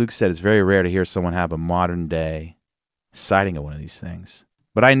very, like Luke said, it's very rare to hear someone have a modern day sighting of one of these things.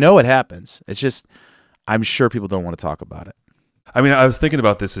 But I know it happens. It's just, I'm sure people don't want to talk about it. I mean, I was thinking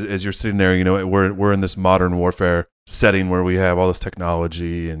about this as you're sitting there. You know, we're in this modern warfare setting where we have all this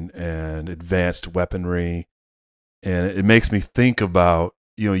technology and advanced weaponry. And it makes me think about,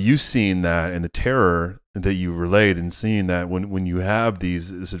 you know, you seeing that and the terror that you relayed, and seeing that when you have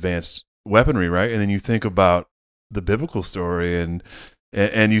this advanced weaponry, right? And then you think about the biblical story and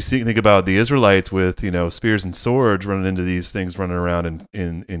And you think about the Israelites with, spears and swords running into these things running around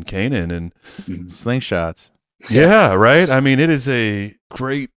in Canaan and slingshots. Yeah, right. I mean, it is a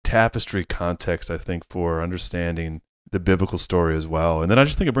great tapestry context, I think, for understanding the biblical story as well. And then I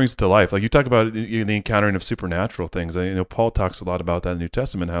just think it brings it to life. Like you talk about the encountering of supernatural things. Paul talks a lot about that in the New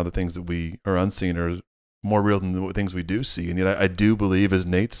Testament, how the things that we are unseen are more real than the things we do see. And yet I do believe, as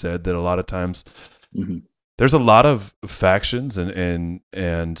Nate said, that a lot of times there's a lot of factions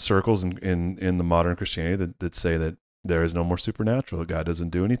and circles in the modern Christianity that say that there is no more supernatural. God doesn't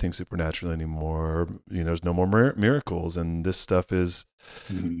do anything supernatural anymore. There's no more miracles, and this stuff is,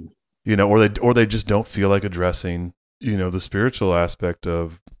 or they just don't feel like addressing, the spiritual aspect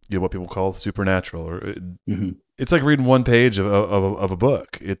of what people call supernatural. Or it's like reading one page of a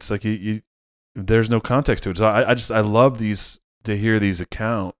book. It's like there's no context to it. So I love to hear these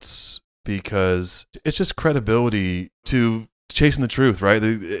accounts, because it's just credibility to chasing the truth, right?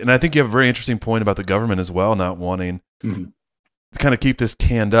 And I think you have a very interesting point about the government as well, not wanting to kind of keep this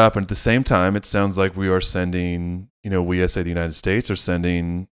canned up. And at the same time, it sounds like we are sending, we as, say, the United States are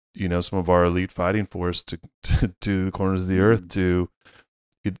sending, some of our elite fighting force to the corners of the earth to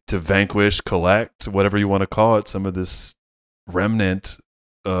vanquish, collect, whatever you want to call it, some of this remnant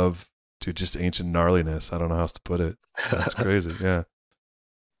of just ancient gnarliness. I don't know how else to put it. It's crazy. Yeah.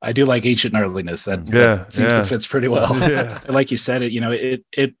 I do like ancient gnarliness. That seems to fits pretty well. Yeah. Like you said,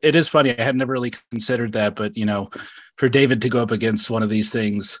 it is funny. I had never really considered that, but for David to go up against one of these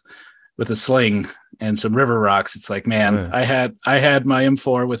things with a sling and some river rocks, it's like, man, I had my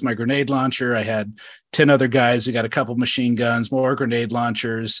M4 with my grenade launcher. I had 10 other guys. We got a couple machine guns, more grenade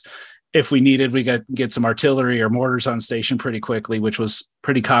launchers. If we needed, we get some artillery or mortars on station pretty quickly, which was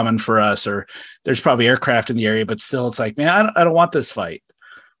pretty common for us. Or there's probably aircraft in the area, but still, it's like, man, I don't want this fight.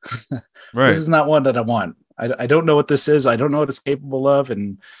 Right. This is not one that I want. I don't know what this is. I don't know what it's capable of.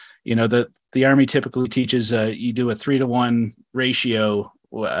 And, the Army typically teaches you do a 3-to-1 ratio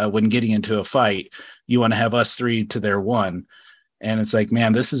when getting into a fight. You want to have us 3 to their 1. And it's like,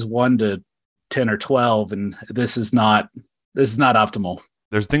 man, this is 1 to 10 or 12. And this is not optimal.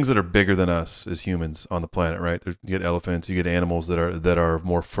 There's things that are bigger than us as humans on the planet, right? You get elephants, you get animals that are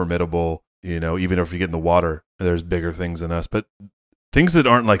more formidable, even if you get in the water, there's bigger things than us. But things that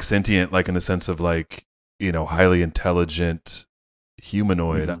aren't like sentient, like in the sense of like, highly intelligent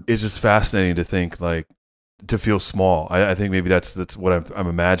humanoid, it's just fascinating to think, like, to feel small. I think maybe that's what I'm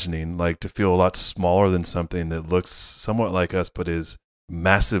imagining, like to feel a lot smaller than something that looks somewhat like us, but is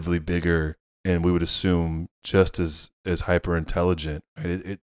massively bigger, and we would assume just as hyper intelligent.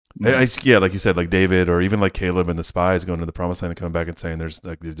 Right? Yeah, like you said, like David or even like Caleb and the spies going to the promised land and coming back and saying there's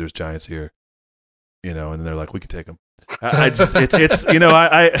giants here, and then they're like, we can take them.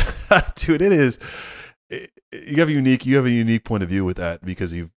 Dude, it is. You have a unique point of view with that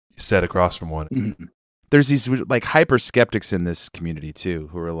because you sat across from one. Mm-hmm. There's these like hyper skeptics in this community too,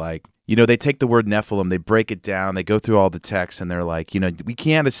 who are like, they take the word Nephilim, they break it down, they go through all the texts, and they're like, we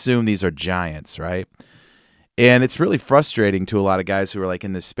can't assume these are giants, right? And it's really frustrating to a lot of guys who are like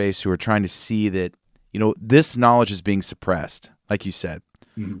in this space who are trying to see that, this knowledge is being suppressed, like you said.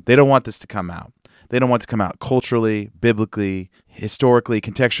 Mm-hmm. They don't want this to come out. They don't want it to come out culturally, biblically, historically,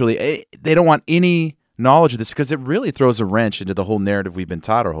 contextually. They don't want any knowledge of this because it really throws a wrench into the whole narrative we've been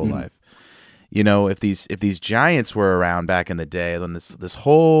taught our whole life. If these giants were around back in the day, then this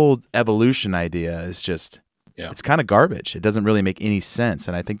whole evolution idea is just it's kind of garbage. It doesn't really make any sense,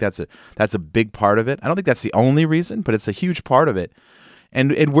 and I think that's a big part of it. I don't think that's the only reason, but it's a huge part of it.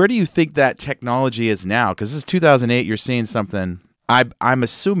 And where do you think that technology is now? Because this is 2008. You're seeing something. I'm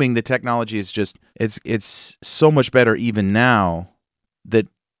assuming the technology is just it's so much better even now that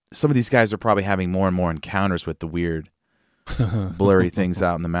some of these guys are probably having more and more encounters with the weird, blurry things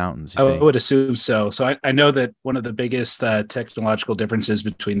out in the mountains. I would assume so. So I know that one of the biggest technological differences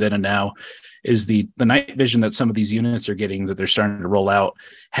between then and now is the night vision that some of these units are getting that they're starting to roll out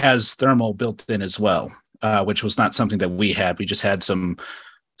has thermal built in as well, which was not something that we had. We just had some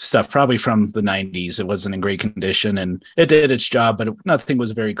stuff probably from the 90s. It wasn't in great condition and it did its job, but nothing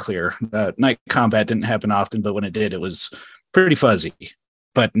was very clear. Night combat didn't happen often, but when it did, it was pretty fuzzy.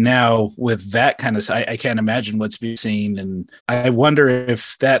 But now with that kind of, I can't imagine what's being seen. And I wonder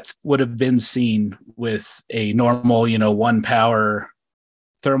if that would have been seen with a normal, 1 power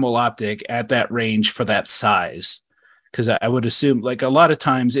thermal optic at that range for that size. Because I would assume, like a lot of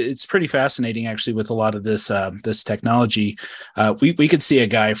times, it's pretty fascinating actually with a lot of this this technology. We could see a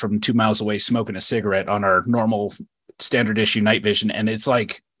guy from 2 miles away smoking a cigarette on our normal standard issue night vision, and it's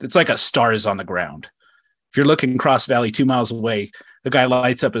like a star is on the ground. if you're looking cross valley 2 miles away, a guy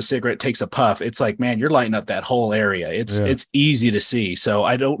lights up a cigarette, takes a puff. It's like, man, you're lighting up that whole area. It's easy to see. So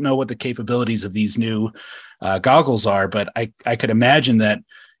I don't know what the capabilities of these new goggles are, but I could imagine that,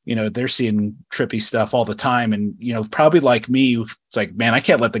 you know, they're seeing trippy stuff all the time. And, you know, probably like me, it's like, man, I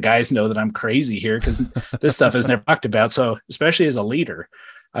can't let the guys know that I'm crazy here because this stuff is never talked about. So especially as a leader,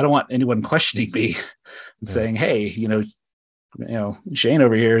 I don't want anyone questioning me and saying, hey, you know, Shane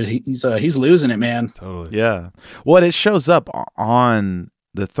over here, he's losing it, man. Totally. Yeah. Well, it shows up on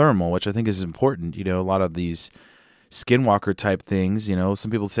the thermal, which I think is important. You know, a lot of these skinwalker type things, you know,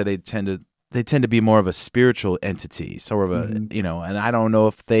 some people say they tend to be more of a spiritual entity, sort of a, you know, and I don't know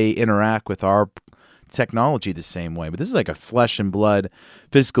if they interact with our technology the same way, but this is like a flesh and blood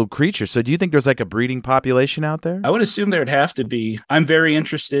physical creature. So do you think there's like a breeding population out there? I would assume there would have to be. I'm very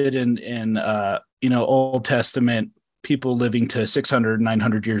interested in you know, Old Testament people living to 600,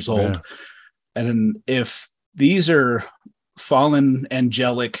 900 years old. Yeah. And if these are fallen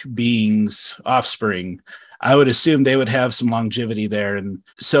angelic beings, offspring, I would assume they would have some longevity there. And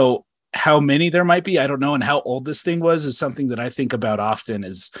so how many there might be, I don't know. And how old this thing was is something that I think about often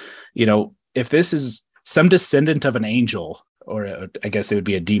is, you know, if this is some descendant of an angel, or I guess they would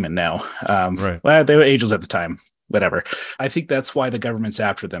be a demon now. Right. Well, they were angels at the time, whatever. I think that's why the government's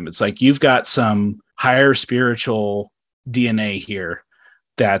after them. It's like, you've got some higher spiritual DNA here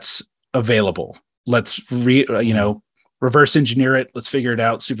that's available. Let's reverse engineer it. Let's figure it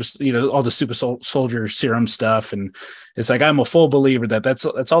out. All the super soldier serum stuff. And it's like, I'm a full believer that that's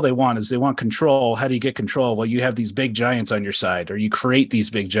all they want is they want control. How do you get control? Well, you have these big giants on your side, or you create these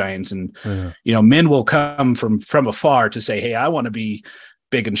big giants, and, you know, men will come from afar to say, hey, I want to be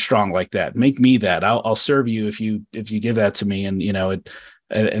big and strong like that. Make me that. I'll serve you if you give that to me. And, you know,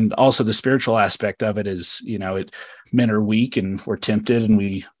 and also the spiritual aspect of it is, you know, men are weak and we're tempted and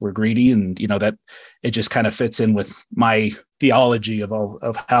we're greedy, and, you know, that it just kind of fits in with my theology of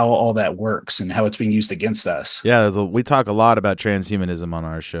how all that works and how it's being used against us. Yeah, we talk a lot about transhumanism on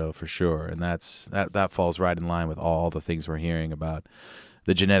our show for sure, and that falls right in line with all the things we're hearing about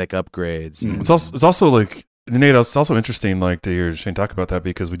the genetic upgrades. It's also like, Nate, it's also interesting, like, to hear Shane talk about that,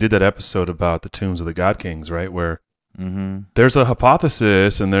 because we did that episode about the tombs of the God Kings, right? Where there's a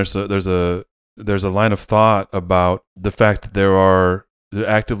hypothesis and there's a line of thought about the fact that there are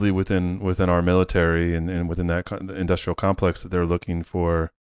actively within our military and within that industrial complex that they're looking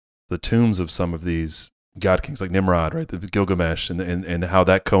for the tombs of some of these God Kings, like Nimrod, right? The Gilgamesh, and how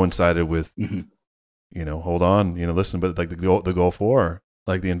that coincided with, you know, hold on, you know, listen, but like the Gulf War,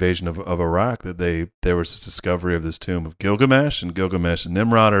 like the invasion of Iraq, that there was this discovery of this tomb of Gilgamesh, and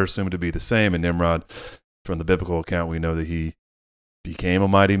Nimrod are assumed to be the same. And Nimrod, from the biblical account, we know that he became a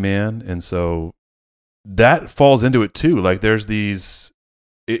mighty man. And so that falls into it too. Like, there's these,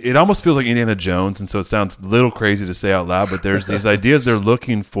 it almost feels like Indiana Jones. And so it sounds a little crazy to say out loud, but there's these ideas they're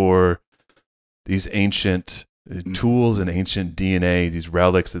looking for, these ancient tools and ancient DNA, these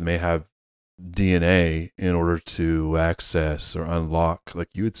relics that may have DNA in order to access or unlock, like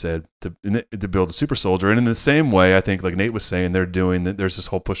you had said, to build a super soldier. And in the same way, I think, like Nate was saying, they're doing that. There's this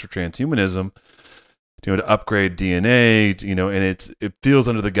whole push for transhumanism, you know, to upgrade DNA, you know, and it feels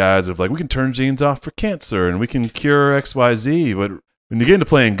under the guise of like, we can turn genes off for cancer and we can cure XYZ. But when you get into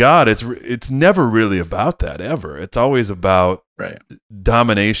playing God, it's never really about that ever. It's always about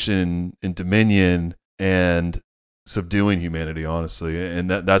domination and dominion and subduing humanity, honestly. And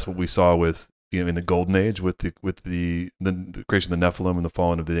that's what we saw with, you know, in the Golden Age with the creation of the Nephilim and the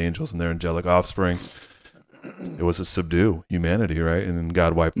falling of the angels and their angelic offspring. It was to subdue humanity, right? And then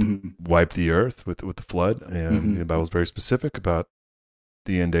God wiped the earth with the flood. And the Bible is very specific about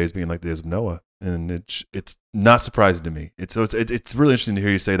the end days being like the days of Noah. And it's not surprising to me. It's really interesting to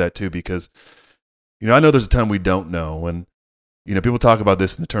hear you say that too, because, you know, I know there's a ton we don't know. And, you know, people talk about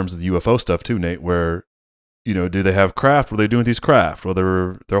this in the terms of the UFO stuff too, Nate, where, you know, do they have craft? What are they doing with these craft? Well,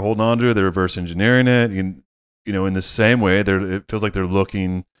 they're holding on to it. They're reverse engineering it. You know, in the same way, it feels like they're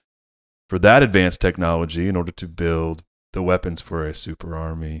looking for that advanced technology in order to build the weapons for a super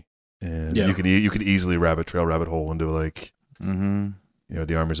army. And you could easily rabbit hole into like, you know,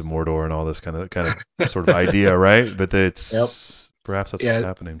 the armies of Mordor and all this kind of sort of idea, right? But it's perhaps that's what's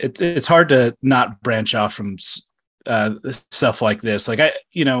happening. It's hard to not branch off from stuff like this. Like,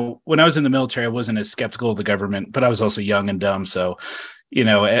 you know, when I was in the military, I wasn't as skeptical of the government, but I was also young and dumb. So, you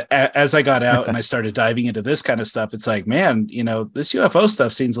know, as I got out and I started diving into this kind of stuff, it's like, man, you know, this UFO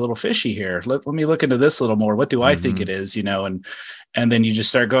stuff seems a little fishy here. Let me look into this a little more. What do I think it is, you know? And then you just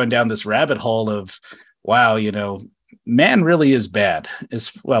start going down this rabbit hole of, wow, you know, man really is bad,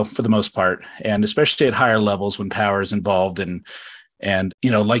 well, for the most part, and especially at higher levels when power is involved. And And, you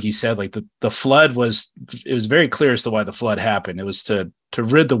know, like you said, like the flood was very clear as to why the flood happened. It was to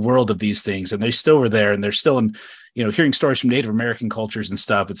rid the world of these things. And they still were there. And they're still in, you know, hearing stories from Native American cultures and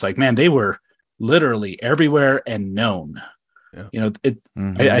stuff. It's like, man, they were literally everywhere and known. Yeah. You know,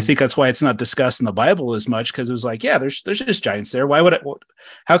 I think that's why it's not discussed in the Bible as much, because it was like, yeah, there's just giants there. Why would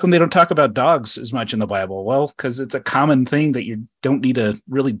how come they don't talk about dogs as much in the Bible? Well, because it's a common thing that you don't need to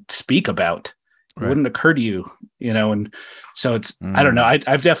really speak about. It wouldn't occur to you, you know, and so it's, I don't know.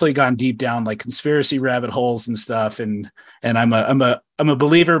 I've definitely gone deep down like conspiracy rabbit holes and stuff. And I'm a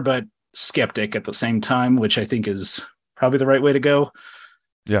believer, but skeptic at the same time, which I think is probably the right way to go.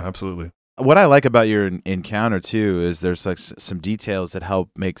 Yeah, absolutely. What I like about your encounter too is there's like some details that help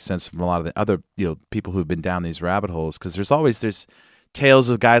make sense from a lot of the other, you know, people who've been down these rabbit holes. Cause there's tales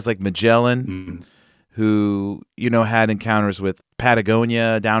of guys like Magellan, who, you know, had encounters with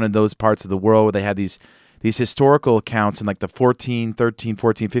Patagonia down in those parts of the world where they had these historical accounts in like the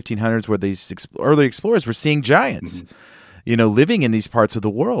 1500s where these early explorers were seeing giants, you know, living in these parts of the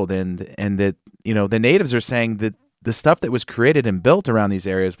world. And that, you know, the natives are saying that the stuff that was created and built around these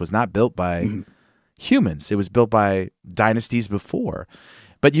areas was not built by humans. It was built by dynasties before.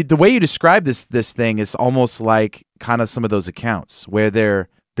 But the way you describe this thing is almost like kind of some of those accounts where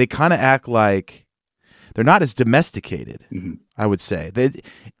they kind of act like they're not as domesticated, I would say.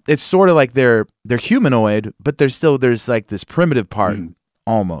 It's sort of like they're humanoid, but there's like this primitive part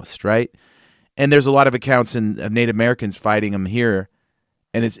almost, right? And there's a lot of accounts of Native Americans fighting them here,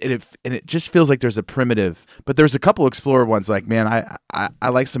 and it just feels like there's a primitive. But there's a couple explorer ones like, man, I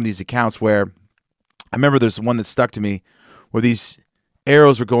like some of these accounts where I remember there's one that stuck to me where these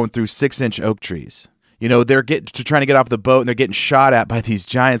arrows were going through 6-inch oak trees. You know, they're trying to get off the boat, and they're getting shot at by these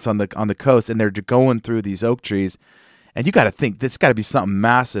giants on the coast, and they're going through these oak trees. And you got to think this got to be something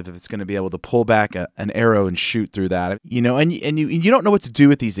massive if it's going to be able to pull back an arrow and shoot through that. You know, and you don't know what to do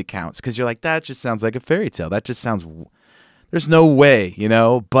with these accounts because you're like, that just sounds like a fairy tale. That just sounds, there's no way, you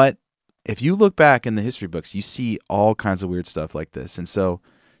know. But if you look back in the history books, you see all kinds of weird stuff like this. And so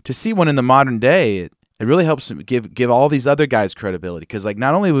to see one in the modern day, it really helps give all these other guys credibility because, like,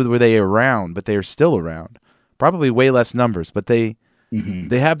 not only were they around, but they are still around. Probably way less numbers, but they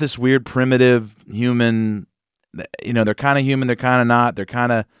have this weird primitive human. You know, they're kind of human, they're kind of not. They're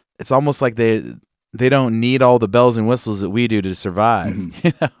kind of. It's almost like they don't need all the bells and whistles that we do to survive.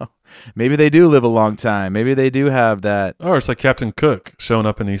 You know, maybe they do live a long time. Maybe they do have that. Or it's like Captain Cook showing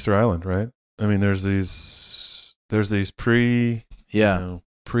up in Easter Island, right? I mean, there's these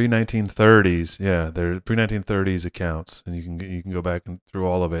pre-1930s, they're pre-1930s accounts, and you can go back through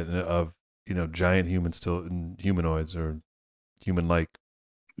all of it of, you know, giant humanoids or human-like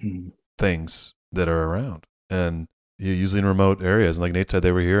things that are around, and usually in remote areas. And like Nate said,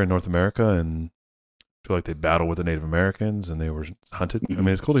 they were here in North America, and I feel like they battled with the Native Americans, and they were hunted. I mean,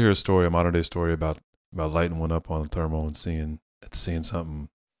 it's cool to hear a modern day story about lighting one up on a thermal and seeing something.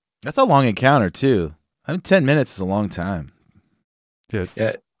 That's a long encounter too. I mean, 10 minutes is a long time. Yeah,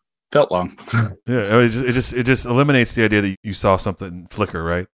 it felt long. Yeah, it just eliminates the idea that you saw something flicker,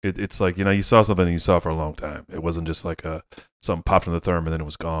 right? It's like, you know, you saw something and you saw it for a long time. It wasn't just like something popped in the therm and then it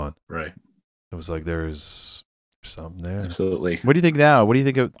was gone. Right. It was like there's something there. Absolutely. What do you think now? What do you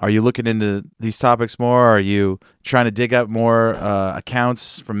think of? Are you looking into these topics more? Are you trying to dig up more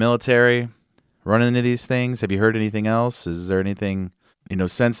accounts from military, running into these things? Have you heard anything else? Is there anything, you know,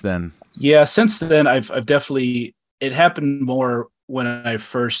 since then? Yeah, since then I've definitely, it happened more when I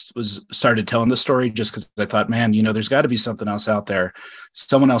first started telling the story, just because I thought, man, you know, there's got to be something else out there.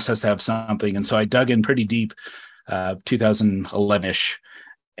 Someone else has to have something. And so I dug in pretty deep, 2011-ish.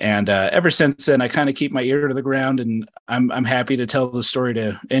 And ever since then, I kind of keep my ear to the ground, and I'm happy to tell the story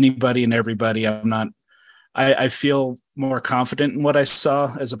to anybody and everybody. I feel more confident in what I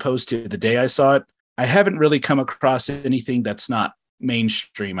saw as opposed to the day I saw it. I haven't really come across anything that's not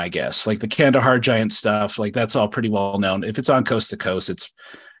mainstream, I guess, like the Kandahar Giant stuff. Like, that's all pretty well known. If it's on coast to coast, it's,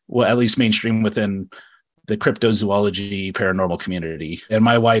 well, at least mainstream within the cryptozoology paranormal community. And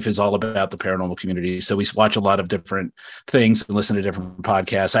my wife is all about the paranormal community, so we watch a lot of different things and listen to different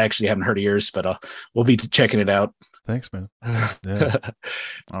podcasts. I actually haven't heard of yours, but we'll be checking it out. Thanks, man. Yeah.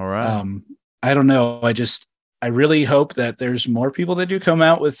 All right. I don't know. I really hope that there's more people that do come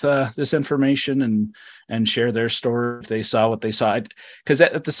out with this information and share their story if they saw what they saw. Because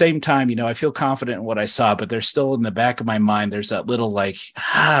at the same time, you know, I feel confident in what I saw, but there's still in the back of my mind, there's that little like,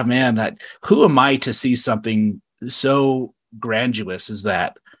 man, who am I to see something so grandiose as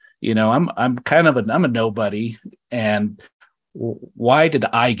that? You know, I'm a nobody, and why did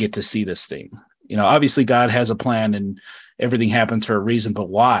I get to see this thing? You know, obviously God has a plan and everything happens for a reason, but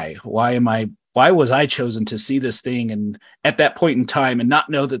why? Why am I why was I chosen to see this thing and at that point in time and not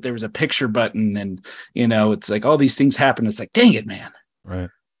know that there was a picture button? And, it's like all these things happen. It's like, dang it, man. Right.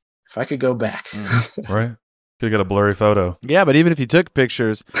 If I could go back. Right. Could have got a blurry photo. Yeah, but even if you took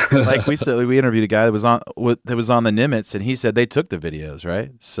pictures, like we said, we interviewed a guy that was on the Nimitz, and he said they took the videos,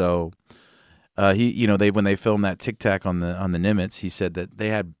 right? So when they filmed that Tic Tac on the Nimitz, he said that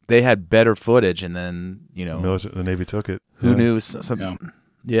they had better footage, and then the Navy took it. Who knew?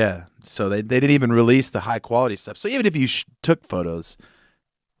 Yeah. So they didn't even release the high quality stuff. So even if you took photos,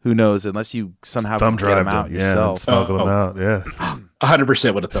 who knows? Unless you somehow thumb get them out yourself, smuggle them out. Yeah,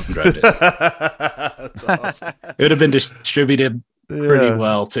 100% would have thumb drived it. That's awesome. It would have been distributed pretty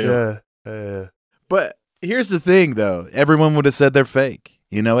well too. Yeah. But here's the thing, though. Everyone would have said they're fake.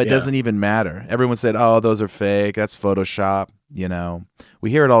 It doesn't even matter. Everyone said, "Oh, those are fake. That's Photoshop." We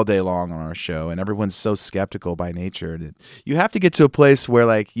hear it all day long on our show, and everyone's so skeptical by nature. And you have to get to a place where,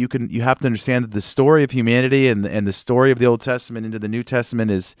 like, you have to understand that the story of humanity and the story of the Old Testament into the New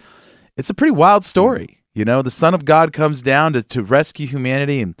Testament it's a pretty wild story. The Son of God comes down to rescue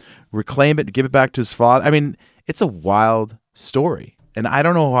humanity and reclaim it and give it back to his Father. I mean, it's a wild story, and I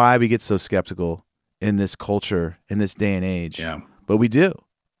don't know why we get so skeptical in this culture in this day and age. Yeah. But we do.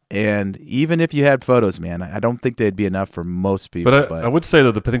 And even if you had photos, man, I don't think they'd be enough for most people. But I would say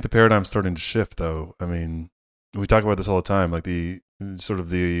that I think the paradigm's starting to shift, though. I mean, we talk about this all the time, like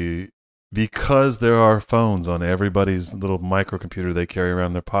because there are phones on everybody's little microcomputer they carry around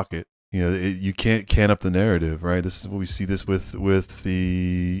in their pocket. You can't can up the narrative, right? This is what we see this with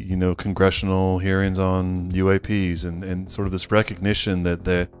the congressional hearings on UAPs and sort of this recognition that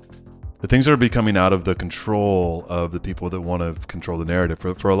the things are becoming out of the control of the people that want to control the narrative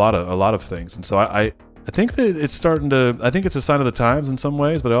for a lot of things. And so I think that it's starting to. I think it's a sign of the times in some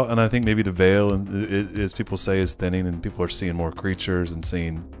ways, and I think maybe the veil, as people say, is thinning, and people are seeing more creatures and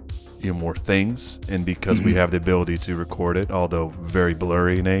seeing more things. And because we have the ability to record it, although very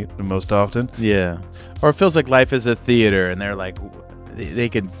blurry, Nate, most often. Yeah, or it feels like life is a theater, and they're like they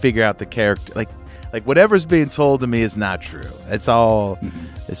can figure out the character like whatever's being told to me is not true. It's all.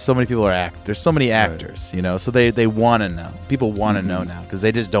 So many people there's so many actors, so they want to know. People want to know now because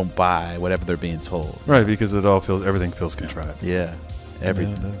they just don't buy whatever they're being told. Right, because everything feels contrived. Yeah,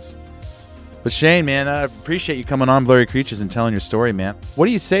 everything. Yeah, it does. But Shane, man, I appreciate you coming on Blurry Creatures and telling your story, man. What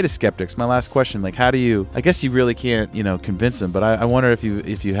do you say to skeptics? My last question, like, how do you? I guess you really can't, convince them. But I wonder if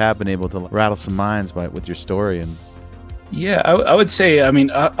you have been able to rattle some minds with your story and. Yeah, I would say, I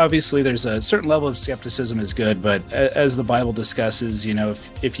mean, obviously there's a certain level of skepticism is good, but as the Bible discusses,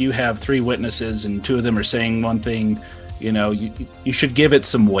 if you have 3 witnesses and 2 of them are saying one thing, you should give it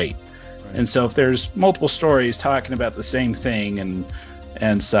some weight. Right. And so if there's multiple stories talking about the same thing and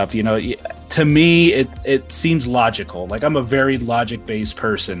stuff, to me, it seems logical. Like, I'm a very logic-based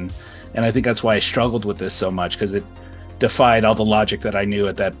person, and I think that's why I struggled with this so much, because it defied all the logic that I knew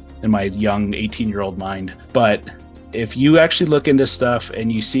in my young 18-year-old mind. But if you actually look into stuff and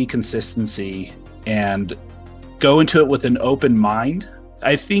you see consistency and go into it with an open mind,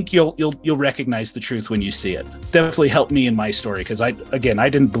 I think you'll recognize the truth when you see it. Definitely helped me in my story, because I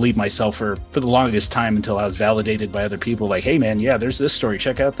didn't believe myself for the longest time until I was validated by other people. Like, hey man, yeah, there's this story.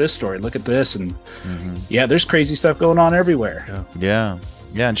 Check out this story. Look at this, and yeah, there's crazy stuff going on everywhere. Yeah.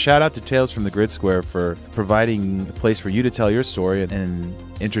 And shout out to Tales from the Grid Square for providing a place for you to tell your story and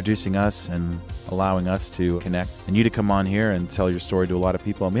introducing us and allowing us to connect and you to come on here and tell your story to a lot of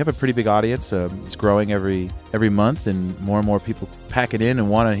people. And we have a pretty big audience. It's growing every month, and more people pack it in and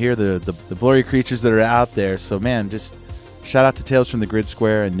want to hear the blurry creatures that are out there. So man, just shout out to Tales from the Grid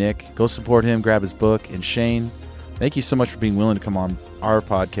Square and Nick. Go support him, grab his book. And Shane, thank you so much for being willing to come on our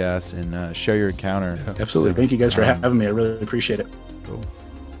podcast and share your encounter. Yeah, absolutely. Thank you guys for having me. I really appreciate it. Cool.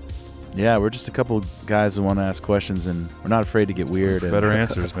 Yeah, we're just a couple guys who want to ask questions, and we're not afraid to get weird. Better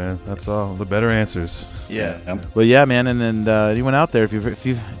answers, man. That's all. The better answers. Yeah. Well, yeah, man. And anyone out there, if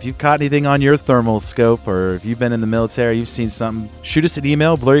you've caught anything on your thermal scope, or if you've been in the military, you've seen something, shoot us an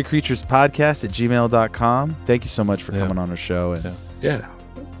email, blurrycreaturespodcast@gmail.com. Thank you so much for coming on our show. And yeah.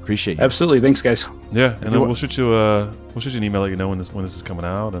 Appreciate you. Absolutely. Thanks, guys. Yeah, and then we'll shoot you an email, let you know when this is coming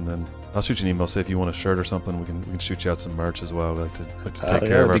out, and then I'll shoot you an email. Say if you want a shirt or something, we can shoot you out some merch as well. We like to take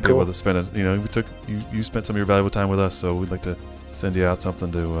care of our people that spend it. You spent some of your valuable time with us, so we'd like to send you out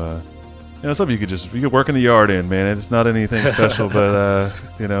something to. Something you could work in the yard in, man. It's not anything special, but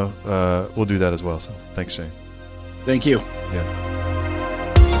we'll do that as well. So thanks, Shane. Thank you. Yeah.